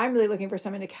 you know, I'm really looking for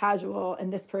something casual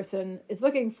and this person is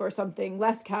looking for something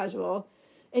less casual.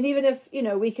 And even if, you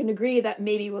know, we can agree that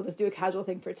maybe we'll just do a casual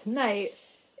thing for tonight,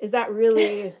 is that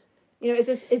really, you know,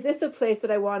 is this a place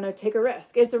that I want to take a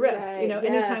risk? It's a risk. Right, you know,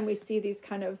 anytime we see these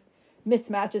kind of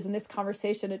mismatches in this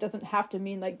conversation, it doesn't have to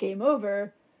mean like game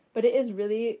over, but it is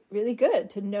really, really good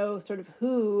to know sort of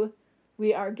who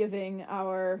we are giving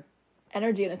our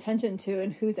energy and attention to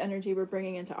and whose energy we're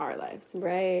bringing into our lives.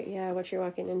 Right. Yeah. What you're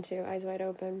walking into, eyes wide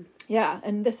open. Yeah.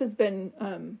 And this has been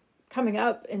coming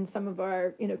up in some of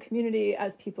our, you know, community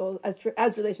as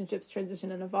relationships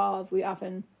transition and evolve. We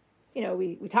often, you know,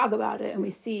 we talk about it and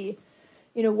we see,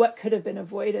 you know, what could have been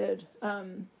avoided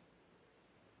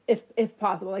if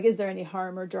possible. Like, is there any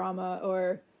harm or drama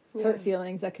or hurt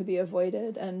feelings that could be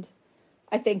avoided? And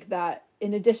I think that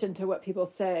in addition to what people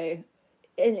say,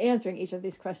 in answering each of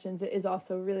these questions, it is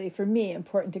also really, for me,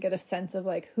 important to get a sense of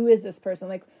like, who is this person?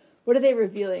 Like, what are they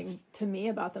revealing to me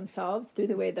about themselves through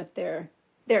the way that they're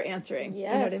answering?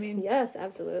 Yes. You know what I mean? Yes,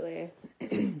 absolutely.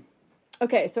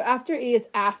 Okay, so after E is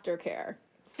aftercare.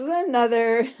 This is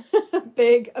another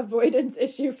big avoidance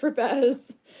issue for Bez.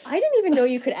 I didn't even know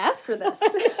you could ask for this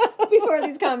before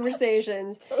these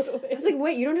conversations. Totally. I was like,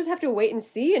 wait, you don't just have to wait and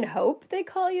see and hope they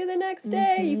call you the next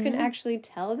day. You can actually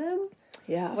tell them.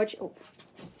 Yeah.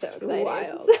 So exciting.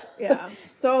 Wild. Yeah,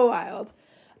 so wild.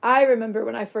 I remember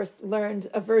when I first learned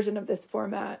a version of this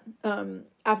format,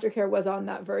 aftercare was on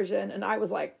that version, and I was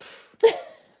like,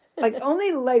 like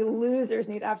only like losers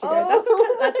need aftercare.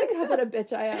 That's like what a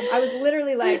bitch I am. I was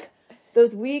literally like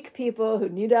those weak people who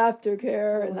need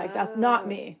aftercare, and like that's not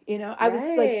me. You know, I was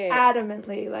like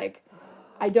adamantly like,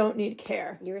 I don't need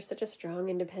care. You were such a strong,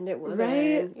 independent woman.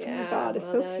 Right? Yeah, oh my God, it's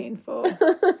so painful.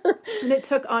 And it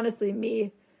took, honestly,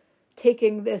 me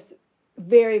taking this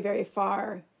very, very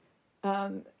far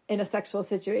in a sexual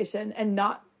situation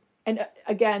and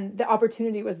again, the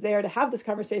opportunity was there to have this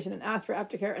conversation and ask for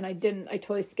aftercare, and I didn't. I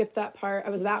totally skipped that part.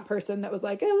 I was that person that was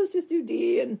like, hey, let's just do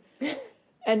D and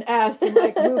S and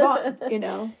like move on, you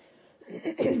know,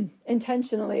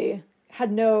 intentionally.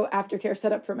 had no aftercare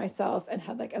set up for myself and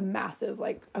had like a massive,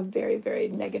 like a very, very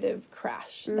negative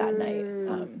crash that night.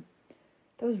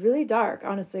 That was really dark.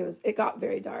 Honestly, it got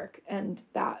very dark. And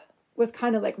that was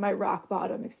kind of like my rock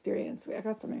bottom experience. I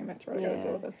got something in my throat. I gotta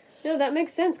deal with this. No, that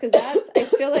makes sense, because I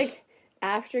feel like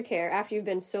aftercare, after you've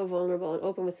been so vulnerable and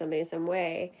open with somebody in some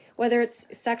way, whether it's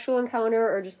sexual encounter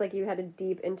or just like you had a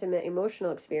deep, intimate,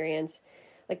 emotional experience,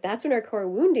 like that's when our core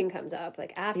wounding comes up,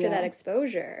 like after that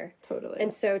exposure. Totally.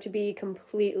 And so to be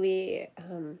completely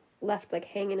left like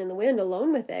hanging in the wind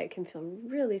alone with it can feel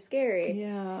really scary.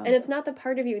 Yeah. And it's not the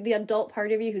part of you, the adult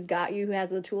part of you who's got you, who has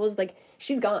the tools, like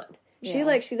she's gone.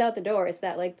 She's out the door. It's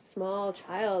that like small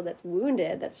child that's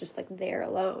wounded, that's just like there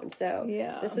alone. So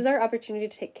this is our opportunity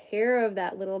to take care of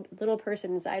that little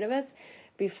person inside of us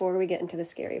before we get into the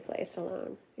scary place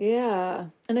alone. Yeah.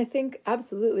 And I think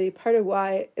absolutely part of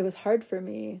why it was hard for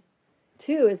me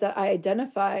too is that I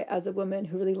identify as a woman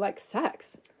who really likes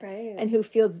sex. Right. And who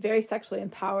feels very sexually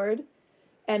empowered.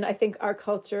 And I think our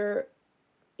culture,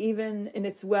 even in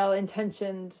its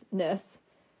well-intentionedness,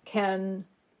 can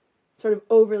sort of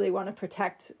overly want to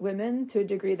protect women to a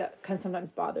degree that can sometimes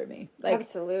bother me. Like,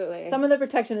 absolutely. Some of the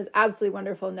protection is absolutely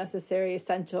wonderful, necessary,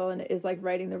 essential, and it is like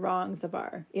righting the wrongs of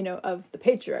our, of the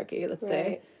patriarchy, let's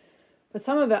say. But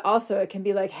some of it also, it can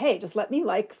be like, hey, just let me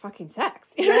like fucking sex.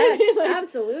 You know what I mean? Like,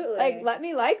 absolutely. Like, let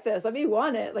me like this. Let me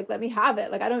want it. Like, let me have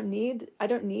it. Like, I don't need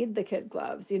the kid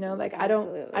gloves, Like,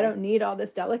 absolutely. I don't need all this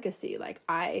delicacy. Like,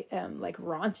 I am like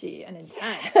raunchy and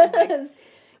intense. And,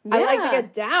 like, I like to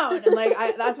get down, and like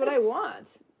that's what I want.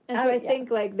 And so I think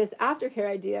like this aftercare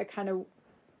idea kind of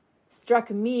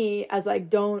struck me as like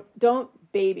don't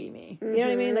baby me. You know what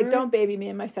I mean? Like don't baby me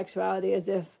in my sexuality as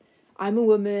if I'm a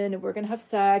woman and we're gonna have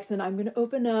sex, and then I'm gonna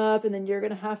open up, and then you're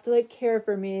gonna have to like care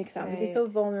for me because I'm gonna be so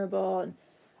vulnerable. And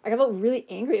I felt really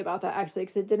angry about that actually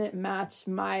because it didn't match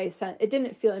my sense. It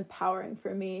didn't feel empowering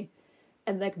for me,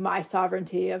 and like my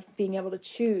sovereignty of being able to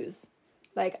choose.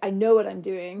 Like I know what I'm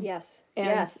doing. Yes.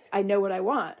 And I know what I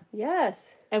want. Yes.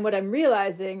 And what I'm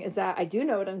realizing is that I do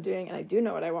know what I'm doing, and I do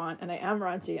know what I want, and I am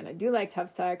raunchy, and I do like to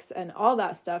have sex, and all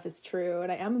that stuff is true,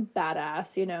 and I am a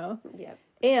badass, Yep.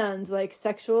 And like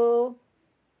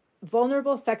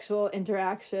vulnerable sexual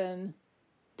interaction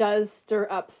does stir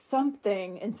up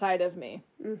something inside of me.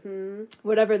 Mm-hmm.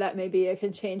 Whatever that may be, it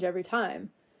can change every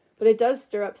time, but it does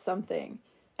stir up something.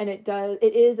 And it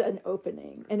is an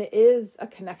opening, and it is a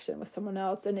connection with someone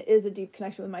else, and it is a deep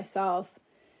connection with myself.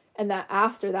 And that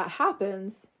after that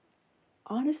happens,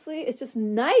 honestly, it's just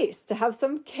nice to have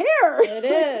some care. It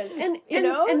is.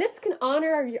 And this can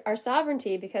honor our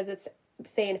sovereignty because it's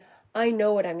saying, I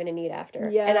know what I'm going to need after.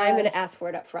 Yes. And I'm going to ask for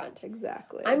it up front.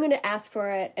 Exactly. I'm going to ask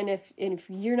for it, and if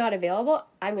you're not available,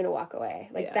 I'm going to walk away.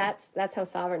 Like that's how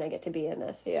sovereign I get to be in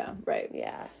this. Yeah, right.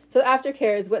 Yeah. So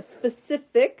aftercare is what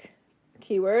specific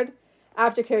keyword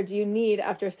aftercare do you need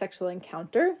after a sexual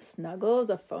encounter, snuggles,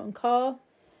 a phone call?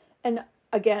 And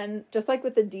again, just like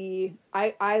with the D,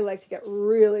 I like to get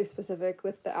really specific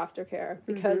with the aftercare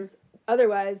because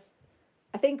otherwise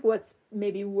I think what's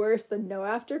maybe worse than no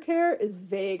aftercare is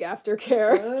vague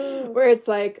aftercare, where it's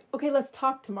like, okay, let's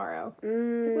talk tomorrow.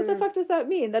 Like, what the fuck does that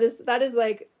mean? That is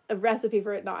like a recipe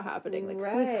for it not happening.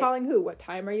 Like, who's calling who? What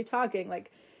time are you talking?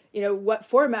 Like, what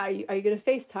format are you going to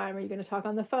FaceTime? Are you going to talk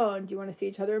on the phone? Do you want to see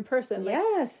each other in person? Like,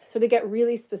 yes. So to get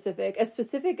really specific as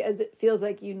it feels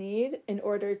like you need in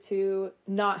order to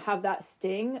not have that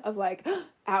sting of like,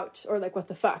 ouch, or like, what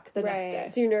the fuck the next day.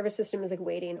 So your nervous system is like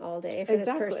waiting all day for this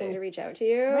person to reach out to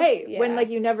you. Right. Yeah. When like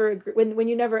you never agree, when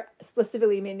you never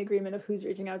specifically made an agreement of who's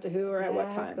reaching out to who or at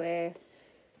what time.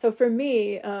 So for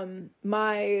me,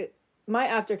 my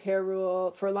aftercare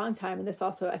rule for a long time, and this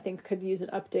also I think could use an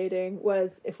updating,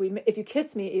 was if you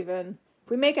kiss me, even if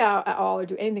we make out at all or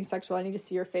do anything sexual, I need to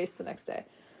see your face the next day.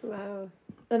 Wow.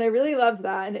 And I really loved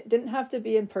that, and it didn't have to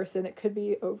be in person. It could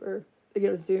be over,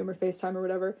 Zoom or FaceTime or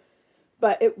whatever.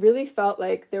 But it really felt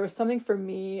like there was something for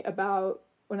me about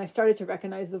when I started to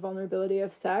recognize the vulnerability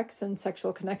of sex and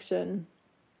sexual connection,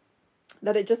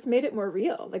 that it just made it more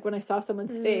real. Like when I saw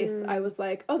someone's face, I was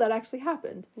like, oh, that actually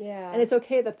happened. Yeah. And it's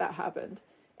okay that happened.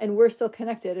 And we're still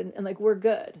connected and like we're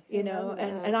good,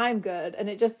 and I'm good. And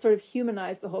it just sort of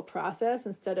humanized the whole process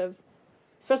instead of,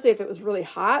 especially if it was really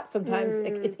hot. Sometimes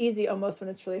it's easy almost when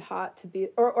it's really hot to be,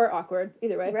 or awkward,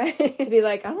 either way, right. To be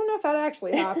like, I don't know if that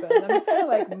actually happened. I'm just going to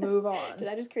like move on. Did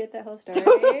I just create that whole story?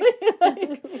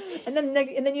 Totally. and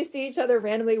then you see each other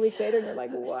randomly a week later and you're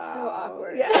like, wow. So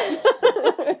awkward.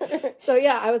 Yeah. So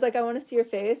yeah, I was like, I want to see your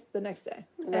face the next day.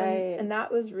 Right. And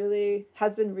that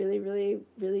has been really, really,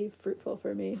 really fruitful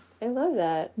for me. I love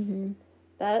that. Mm-hmm.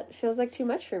 that feels like too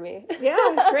much for me. Yeah,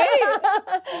 great.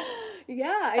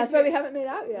 Yeah. That's why we haven't made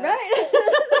out yet. Right.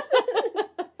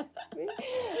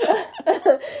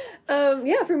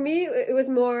 Yeah, for me, it was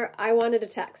more, I wanted a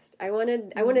text. I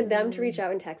wanted them to reach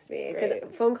out and text me. Because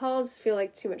phone calls feel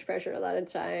like too much pressure a lot of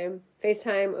the time.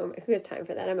 FaceTime, who has time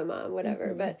for that? I'm a mom, whatever.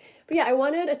 Mm-hmm. But yeah, I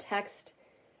wanted a text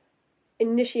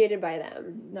initiated by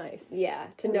them. Nice. Yeah,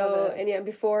 to know, and yeah,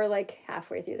 before like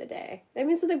halfway through the day. I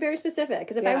mean, something very specific.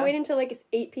 Because if I'm waiting until like it's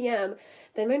 8 p.m.,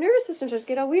 then my nervous system starts to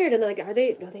get all weird. And they're like, are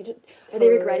they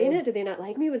regretting it? Did they not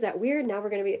like me? Was that weird? Now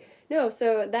we're going to be, no.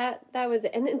 So that was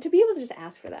it. And to be able to just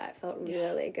ask for that felt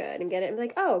really good and get it and be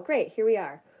like, oh, great, here we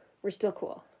are. We're still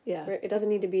cool. Yeah. It doesn't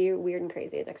need to be weird and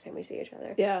crazy next time we see each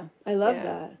other. Yeah. I love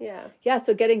that. Yeah. Yeah.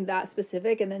 So getting that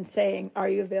specific and then saying, are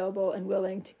you available and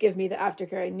willing to give me the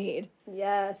aftercare I need?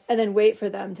 Yes. And then wait for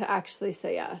them to actually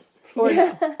say yes or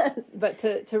no. But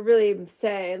to really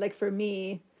say, like for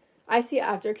me, I see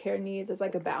aftercare needs as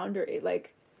like a boundary.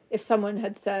 Like if someone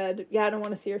had said, yeah, I don't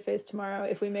want to see your face tomorrow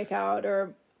if we make out,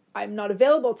 or I'm not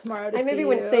available tomorrow to see you. I maybe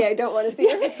wouldn't say I don't want to see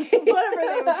your face. Whatever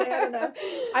they would say, I don't know.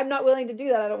 I'm not willing to do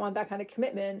that. I don't want that kind of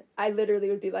commitment. I literally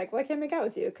would be like, well, I can't make out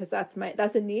with you because that's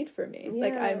a need for me. Yeah.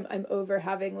 Like I'm over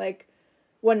having like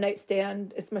one night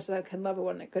stand, as much as I can love a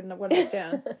one night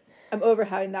stand. I'm over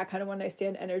having that kind of one night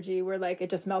stand energy where like it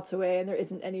just melts away and there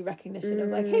isn't any recognition of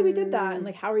like, hey, we did that, and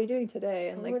like, how are you doing today?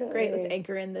 And like, great, let's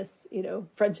anchor in this,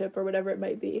 friendship or whatever it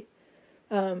might be.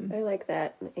 I like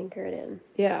that. Anchor it in.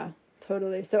 Yeah.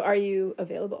 Totally. So are you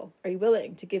available? Are you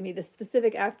willing to give me the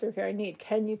specific aftercare I need?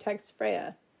 Can you text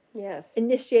Freya? Yes.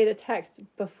 Initiate a text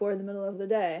before the middle of the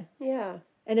day. Yeah.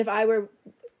 And if I were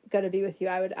going to be with you,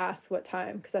 I would ask what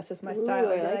time, because that's just my style.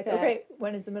 I'd be like, okay,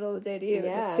 when is the middle of the day to you?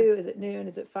 Yeah. Is it 2? Is it noon?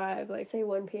 Is it 5? Like, say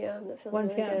 1 p.m. That feels 1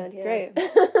 really p.m. good. Yeah. Great.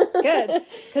 Good.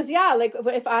 Because like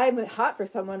if I'm hot for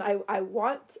someone, I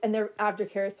want, and their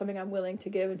aftercare is something I'm willing to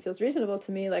give and feels reasonable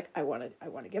to me. Like I want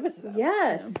to give it to them.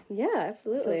 Yes. Yeah.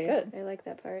 Absolutely. Feels good. I like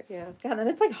that part. Yeah. Yeah. And then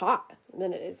it's like hot.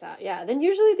 Then it is hot. Yeah. Then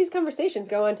usually these conversations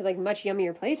go on to like much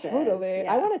yummier places. Totally.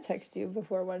 Yeah. I want to text you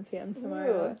before 1 p.m.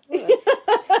 tomorrow.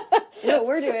 You know what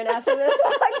we're doing after this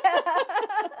podcast?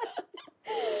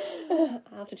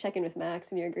 I'll have to check in with Max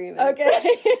and your agreement.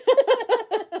 Okay.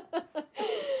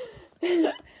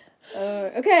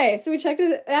 Okay, so we checked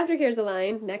the aftercare's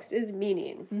aligned. Next is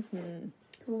meaning. Mm-hmm.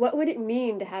 What would it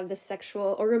mean to have this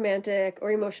sexual or romantic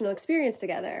or emotional experience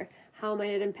together? How might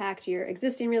it impact your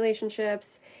existing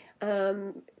relationships?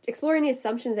 Exploring the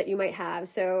assumptions that you might have.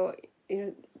 So,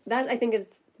 that I think is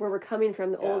where we're coming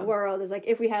from. The old world is like,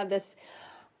 if we have this,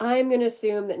 I'm going to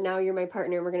assume that now you're my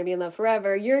partner and we're going to be in love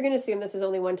forever. You're going to assume this is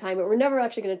only one time, but we're never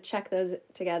actually going to check those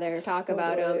together, talk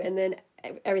about them, and then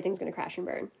everything's going to crash and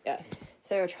burn. Yes.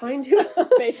 So trying to...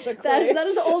 Basically. That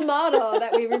is the old model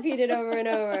that we repeated over and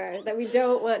over, that we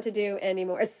don't want to do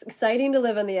anymore. It's exciting to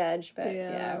live on the edge, but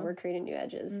we're creating new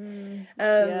edges.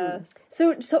 Yes.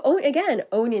 So again,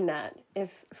 owning that.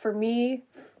 If, for me,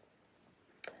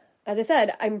 as I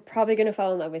said, I'm probably going to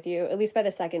fall in love with you, at least by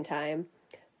the second time.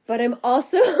 But I'm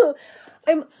also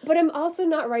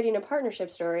not writing a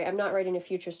partnership story. I'm not writing a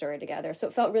future story together. So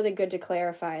it felt really good to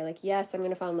clarify, like, yes, I'm going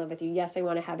to fall in love with you. Yes, I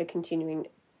want to have a continuing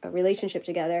relationship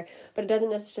together. But it doesn't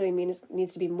necessarily mean it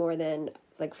needs to be more than,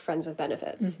 like, friends with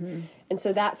benefits. Mm-hmm. And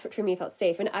so that, for me, felt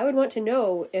safe. And I would want to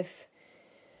know if,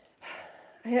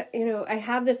 I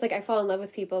have this, like, I fall in love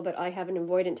with people, but I have an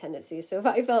avoidant tendency. So if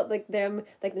I felt like them,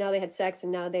 like now they had sex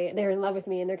and now they're in love with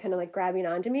me and they're kind of like grabbing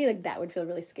onto me, like that would feel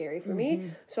really scary for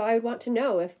me. So I would want to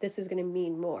know if this is going to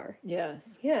mean more. Yes.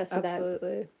 Yeah. So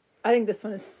absolutely. I think this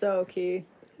one is so key.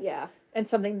 Yeah. And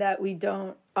something that we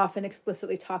don't often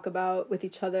explicitly talk about with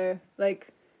each other, like,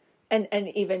 and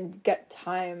even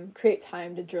create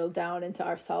time to drill down into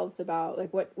ourselves about,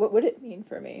 like, what would it mean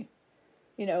for me?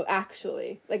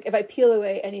 Actually, like if I peel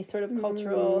away any sort of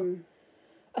cultural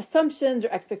assumptions or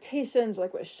expectations,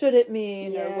 like what should it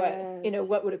mean, or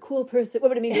what would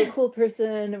it mean to a cool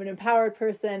person, of an empowered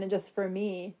person, and just for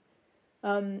me.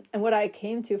 And what I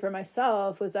came to for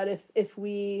myself was that if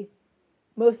we,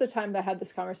 most of the time that I had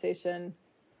this conversation,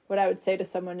 what I would say to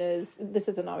someone is, this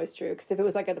isn't always true, because if it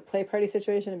was like at a play party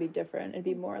situation, it'd be different. It'd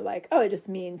be more like, oh, it just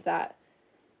means that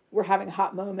we're having a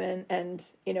hot moment and,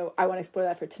 I want to explore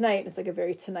that for tonight. It's like a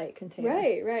very tonight container.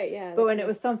 Right, yeah. But when it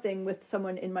was something with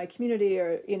someone in my community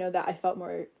or, that I felt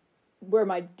more, where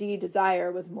my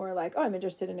desire was more like, oh, I'm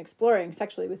interested in exploring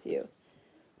sexually with you.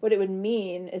 What it would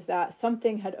mean is that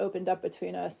something had opened up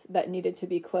between us that needed to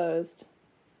be closed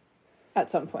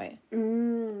at some point.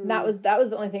 That was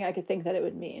the only thing I could think that it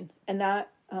would mean. And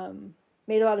that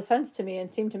made a lot of sense to me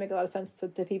and seemed to make a lot of sense to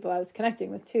the people I was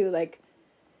connecting with too. Like,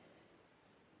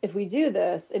 if we do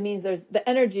this, it means there's the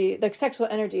energy, like sexual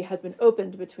energy has been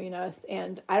opened between us,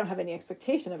 and I don't have any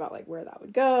expectation about like where that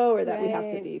would go, or that we have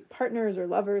to be partners or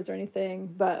lovers or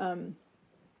anything.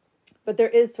 But there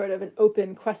is sort of an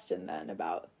open question then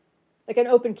about, like an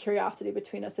open curiosity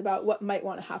between us about what might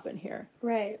want to happen here.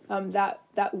 Right.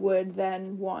 That would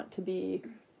then want to be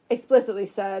explicitly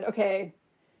said, okay,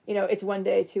 you know, it's 1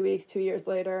 day, 2 weeks, 2 years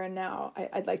later, and now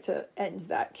I'd like to end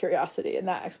that curiosity and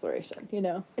that exploration, you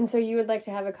know? And so you would like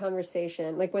to have a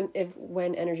conversation, like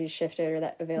when energy shifted or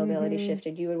that availability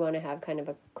shifted, you would want to have kind of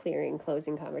a clearing,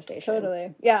 closing conversation.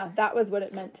 Totally. Yeah, that was what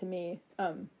it meant to me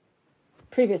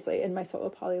previously in my solo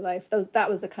poly life. That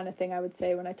was the kind of thing I would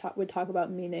say when I would talk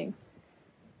about meaning.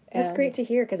 That's great to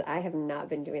hear, because I have not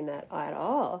been doing that at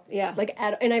all. Yeah.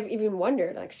 And I've even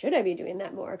wondered, like, should I be doing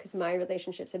that more? Because my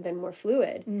relationships have been more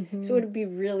fluid. Mm-hmm. So it would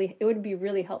be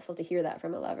really helpful to hear that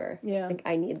from a lover. Yeah. Like,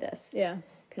 I need this. Yeah.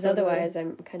 Because otherwise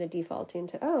I'm kind of defaulting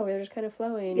to, we're just kind of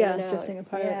flowing. Yeah, drifting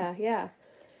apart. Yeah.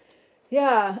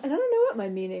 Yeah. And I don't know what my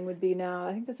meaning would be now.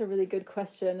 I think that's a really good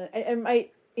question.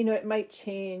 It might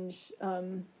change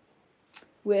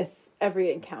with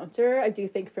every encounter. I do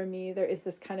think for me there is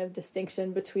this kind of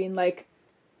distinction between like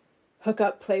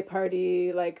hookup, play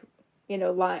party, like, you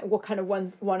know, line, what kind of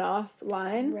one-off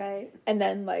line, right? And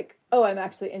then like, oh, I'm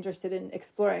actually interested in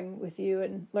exploring with you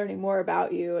and learning more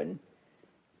about you, and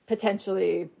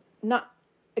potentially not.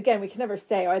 Again, we can never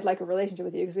say, oh, I'd like a relationship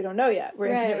with you, because we don't know yet. We're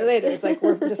infinite relators. Like,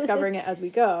 we're discovering it as we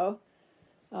go.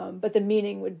 But the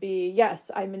meaning would be, yes,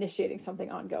 I'm initiating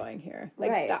something ongoing here.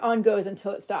 Like, that on goes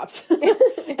until it stops.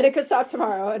 And it could stop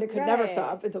tomorrow, and it could never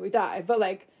stop until we die. But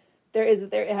like,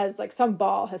 it has like some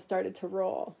ball has started to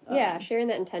roll. Sharing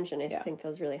that intention, I think,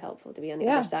 feels really helpful to be on the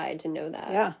other side, to know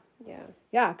that.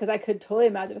 Yeah, because I could totally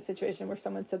imagine a situation where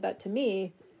someone said that to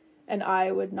me, and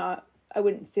I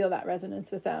wouldn't feel that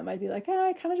resonance with them. I'd be like,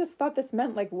 I kind of just thought this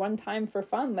meant like one time for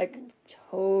fun, like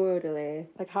totally,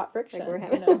 like hot friction. Like we're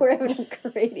having a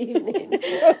great evening.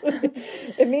 Totally.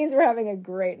 It means we're having a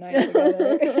great night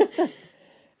together.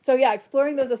 So yeah,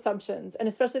 exploring those assumptions, and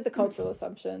especially the cultural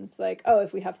assumptions, like, oh,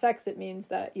 if we have sex, it means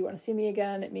that you want to see me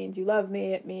again. It means you love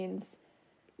me. It means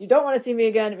you don't want to see me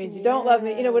again. It means you don't love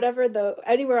me. You know, whatever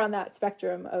anywhere on that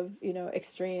spectrum of, you know,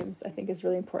 extremes, I think is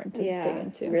really important to dig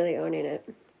into. Really owning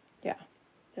it. Yeah.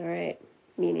 All right.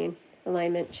 Meaning,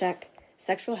 alignment, check.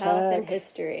 Sexual health and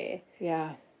history.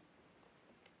 Yeah.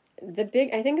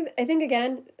 I think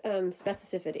again,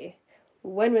 specificity.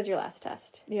 When was your last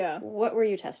test? Yeah. What were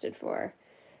you tested for?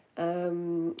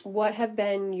 What have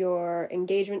been your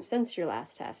engagements since your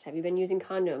last test? Have you been using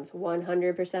condoms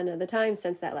 100% of the time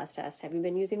since that last test? Have you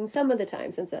been using them some of the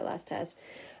time since that last test?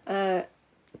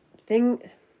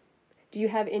 Do you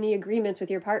have any agreements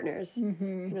with your partners?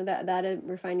 Mm-hmm. You know, that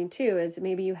we're finding too is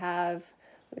maybe you have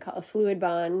what we call a fluid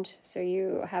bond. So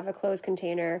you have a closed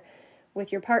container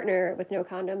with your partner with no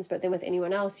condoms, but then with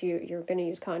anyone else, you're going to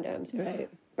use condoms. Right.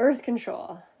 Birth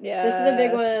control. Yeah. This is a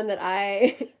big one that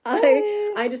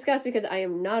I discuss, because I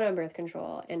am not on birth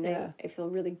control, and I feel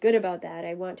really good about that.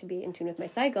 I want to be in tune with my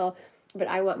cycle, but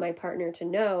I want my partner to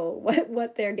know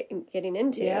what they're getting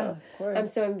into. Yeah, of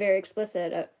course. So I'm very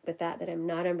explicit with that I'm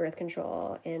not on birth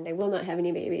control, and I will not have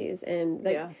any babies, and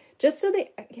just so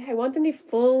I want them to be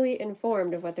fully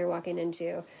informed of what they're walking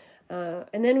into.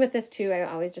 And then with this too, I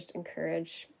always just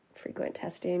encourage frequent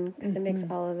testing, because it makes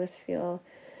all of us feel,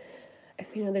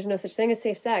 you know, there's no such thing as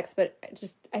safe sex, but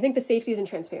I think the safety is in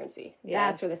transparency. Yes.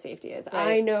 That's where the safety is.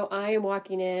 Right. I know I am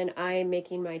walking in, I am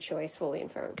making my choice fully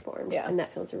informed. Yeah. And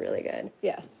that feels really good.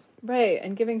 Yes. Right.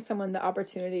 And giving someone the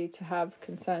opportunity to have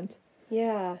consent.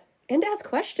 Yeah. And ask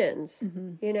questions,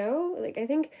 you know, like, I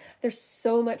think there's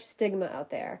so much stigma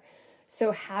out there.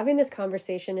 So having this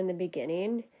conversation in the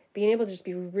beginning, being able to just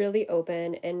be really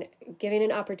open and giving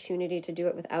an opportunity to do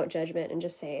it without judgment, and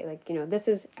just say, like, you know, this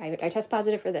is, I test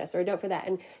positive for this, or I don't for that.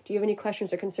 And do you have any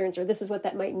questions or concerns, or this is what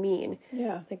that might mean?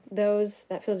 Yeah. Like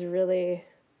that feels really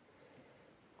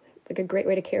like a great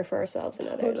way to care for ourselves and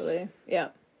others. Totally. Yeah.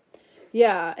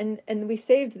 Yeah. And we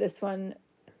saved this one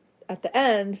at the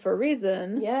end for a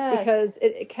reason. Yes. Because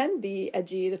it can be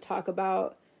edgy to talk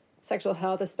about sexual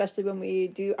health, especially when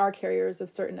we are carriers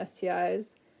of certain STIs.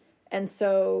 And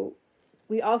so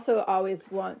we also always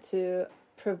want to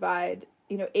provide,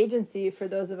 you know, agency for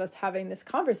those of us having this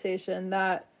conversation.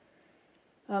 That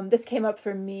this came up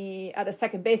for me at a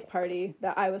second base party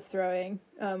that I was throwing.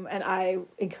 And I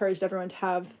encouraged everyone to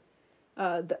have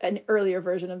an earlier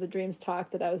version of the D.R.E.A.M.S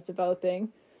talk that I was developing.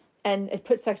 And it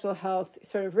put sexual health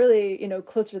sort of really, you know,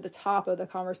 closer to the top of the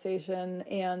conversation.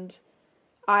 And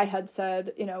I had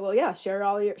said, you know, well, yeah, share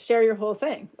your whole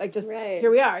thing. Like, just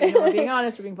here we are, you know, we're being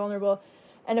honest, we're being vulnerable.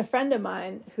 And a friend of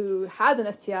mine who has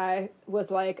an STI was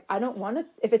like, I don't want to,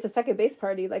 if it's a second base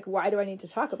party, like, why do I need to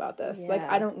talk about this? Yeah. Like,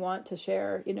 I don't want to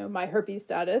share, my herpes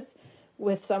status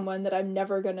with someone that I'm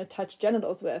never going to touch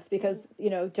genitals with because,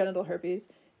 genital herpes,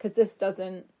 because this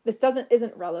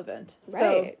isn't relevant.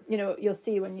 Right. So, you'll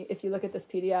see if you look at this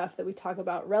PDF that we talk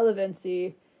about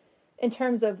relevancy in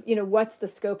terms of, what's the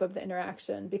scope of the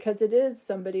interaction, because it is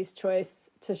somebody's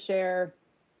choice to share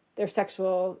their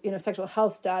sexual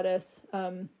health status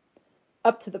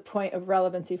up to the point of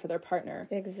relevancy for their partner.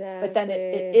 Exactly. But then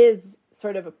it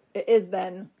is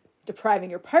then depriving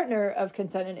your partner of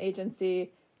consent and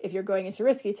agency if you're going into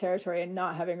risky territory and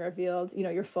not having revealed,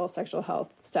 your full sexual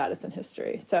health status and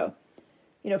history. So,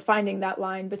 finding that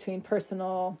line between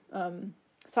personal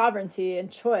sovereignty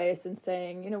and choice and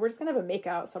saying, we're just going to have a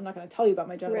makeout, so I'm not going to tell you about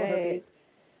my genital herpes.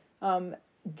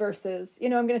 Versus, I'm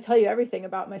going to tell you everything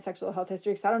about my sexual health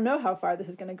history because I don't know how far this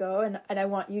is going to go, and I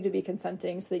want you to be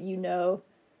consenting so that you know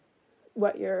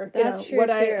what you're,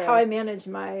 how I manage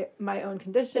my own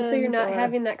conditions. And so you're not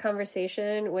having that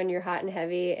conversation when you're hot and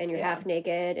heavy and you're half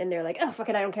naked and they're like, oh, fuck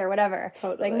it, I don't care, whatever.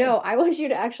 Totally. Like, no, I want you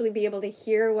to actually be able to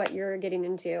hear what you're getting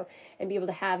into and be able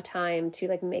to have time to,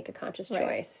 like, make a conscious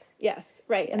choice. Yes,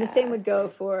 right. And the same would go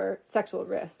for sexual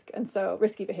risk, and so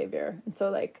risky behavior. And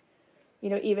so, like,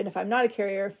 even if I'm not a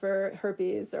carrier for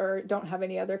herpes or don't have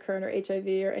any other current or HIV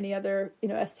or any other,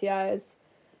 STIs,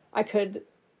 I could,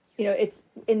 it's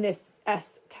in this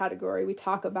S category we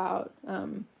talk about.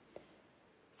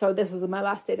 So this was my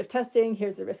last date of testing.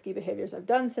 Here's the risky behaviors I've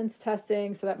done since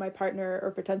testing so that my partner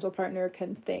or potential partner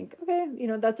can think, okay,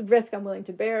 that's a risk I'm willing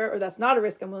to bear, or that's not a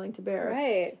risk I'm willing to bear.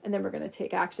 Right. And then we're going to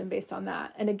take action based on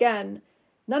that. And again,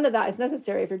 none of that is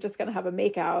necessary if you're just going to have a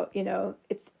makeout,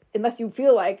 it's, unless you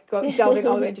feel like delving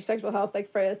all the way into sexual health, like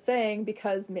Freya's saying,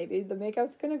 because maybe the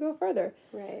makeout's going to go further.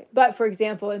 Right. But for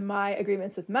example, in my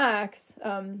agreements with Max,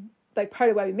 like part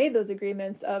of why we made those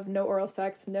agreements of no oral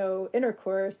sex, no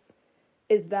intercourse,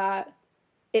 is that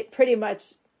it pretty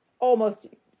much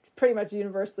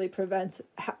universally prevents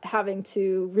having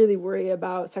to really worry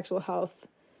about sexual health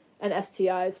and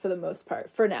STIs for the most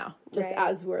part, for now, just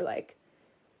as we're like,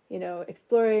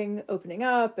 exploring, opening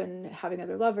up, and having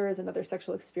other lovers and other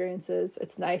sexual experiences.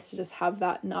 It's nice to just have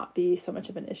that not be so much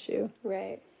of an issue.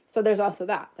 Right. So there's also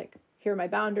that, like, here are my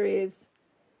boundaries,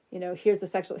 here's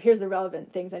the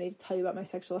relevant things I need to tell you about my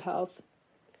sexual health,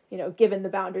 given the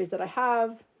boundaries that I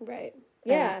have. Right.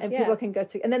 And people can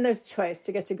and then there's choice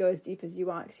to get to go as deep as you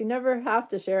want, because you never have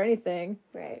to share anything,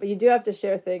 right? But you do have to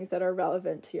share things that are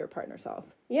relevant to your partner's health.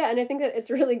 Yeah, and I think that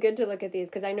it's really good to look at these,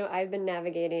 because I know I've been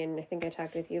navigating, I think I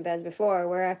talked with you, Bez, before,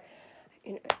 where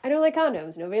I don't like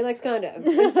condoms. Nobody likes condoms.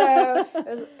 And so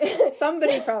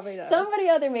somebody probably does. Somebody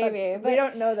other maybe. But we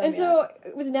don't know them and yet. So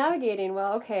it was navigating,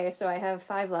 well, okay, so I have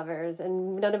 5 lovers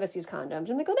and none of us use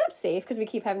condoms. I'm like, oh, that's safe because we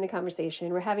keep having the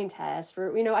conversation. We're having tests.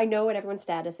 I know what everyone's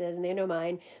status is and they know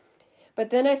mine.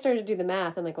 But then I started to do the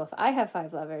math. I'm like, well, if I have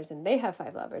 5 lovers and they have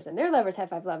 5 lovers and their lovers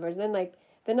have 5 lovers,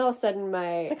 then all of a sudden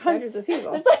it's like hundreds of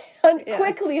people. It's like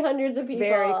quickly hundreds of people.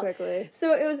 Very quickly.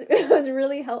 So it was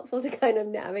really helpful to kind of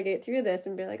navigate through this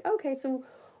and be like, okay, so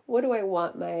what do I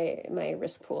want my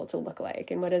risk pool to look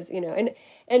like? And what is,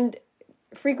 and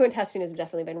frequent testing has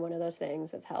definitely been one of those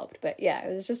things that's helped. But yeah,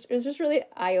 it was just really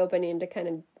eye-opening to kind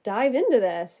of dive into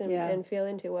this and feel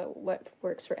into what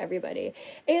works for everybody.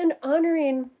 And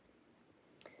honoring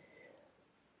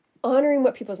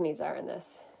what people's needs are in this.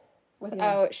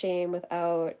 Without shame,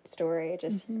 without story,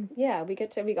 just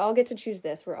we all get to choose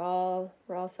this. We're all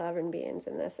sovereign beings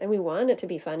in this, and we want it to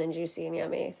be fun and juicy and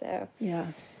yummy. So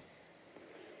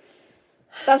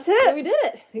that's it. So we did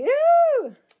it.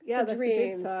 Woo! Yeah, so that's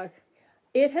dreams. the dreams talk.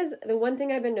 The one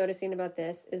thing I've been noticing about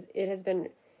this is it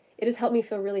has helped me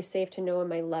feel really safe to know when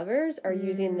my lovers are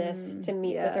using this to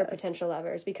meet with their potential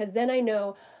lovers, because then I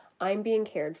know I'm being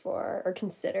cared for or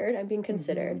considered. I'm being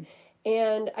considered. Mm-hmm.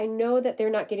 And I know that they're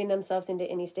not getting themselves into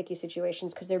any sticky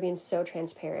situations because they're being so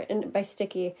transparent. And by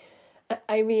sticky,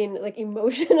 I mean like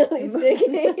emotionally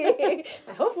sticky.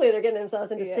 Hopefully they're getting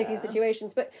themselves into sticky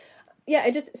situations. But yeah,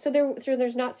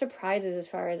 there's not surprises as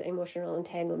far as emotional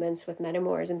entanglements with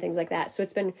metamors and things like that. So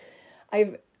it's been,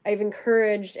 I've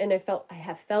encouraged, and I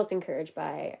have felt encouraged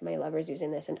by my lovers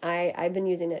using this. And I've been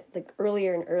using it like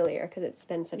earlier and earlier because it's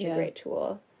been such a great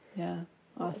tool. Yeah.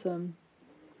 Awesome.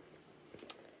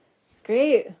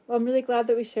 Great. Well, I'm really glad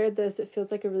that we shared this. It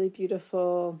feels like a really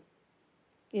beautiful,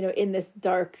 in this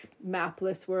dark,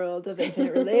 mapless world of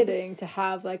infinite relating, to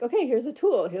have like, okay, here's a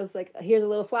tool. Here's a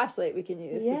little flashlight we can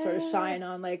use to sort of shine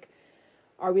on like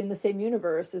are we in the same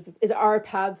universe? Is our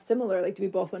path similar? Like, do we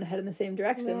both want to head in the same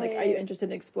direction? Right. Like, are you interested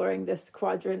in exploring this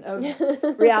quadrant of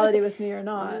reality with me or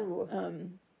not?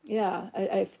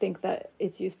 I think that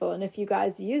it's useful. And if you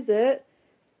guys use it,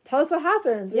 tell us what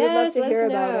happens. We would love to hear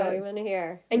about it. We want to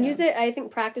hear. And use it, I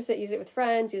think, practice it, use it with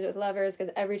friends, use it with lovers,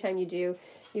 because every time you do,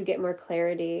 you get more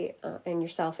clarity in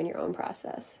yourself and your own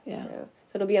process. Yeah.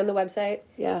 So it'll be on the website.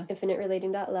 Yeah.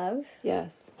 InfiniteRelating.love. Yes.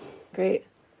 Great.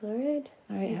 All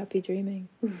right. Happy dreaming.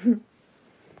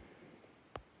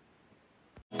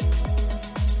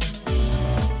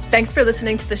 Thanks for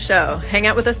listening to the show. Hang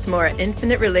out with us more at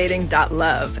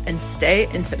infiniterelating.love and stay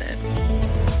infinite.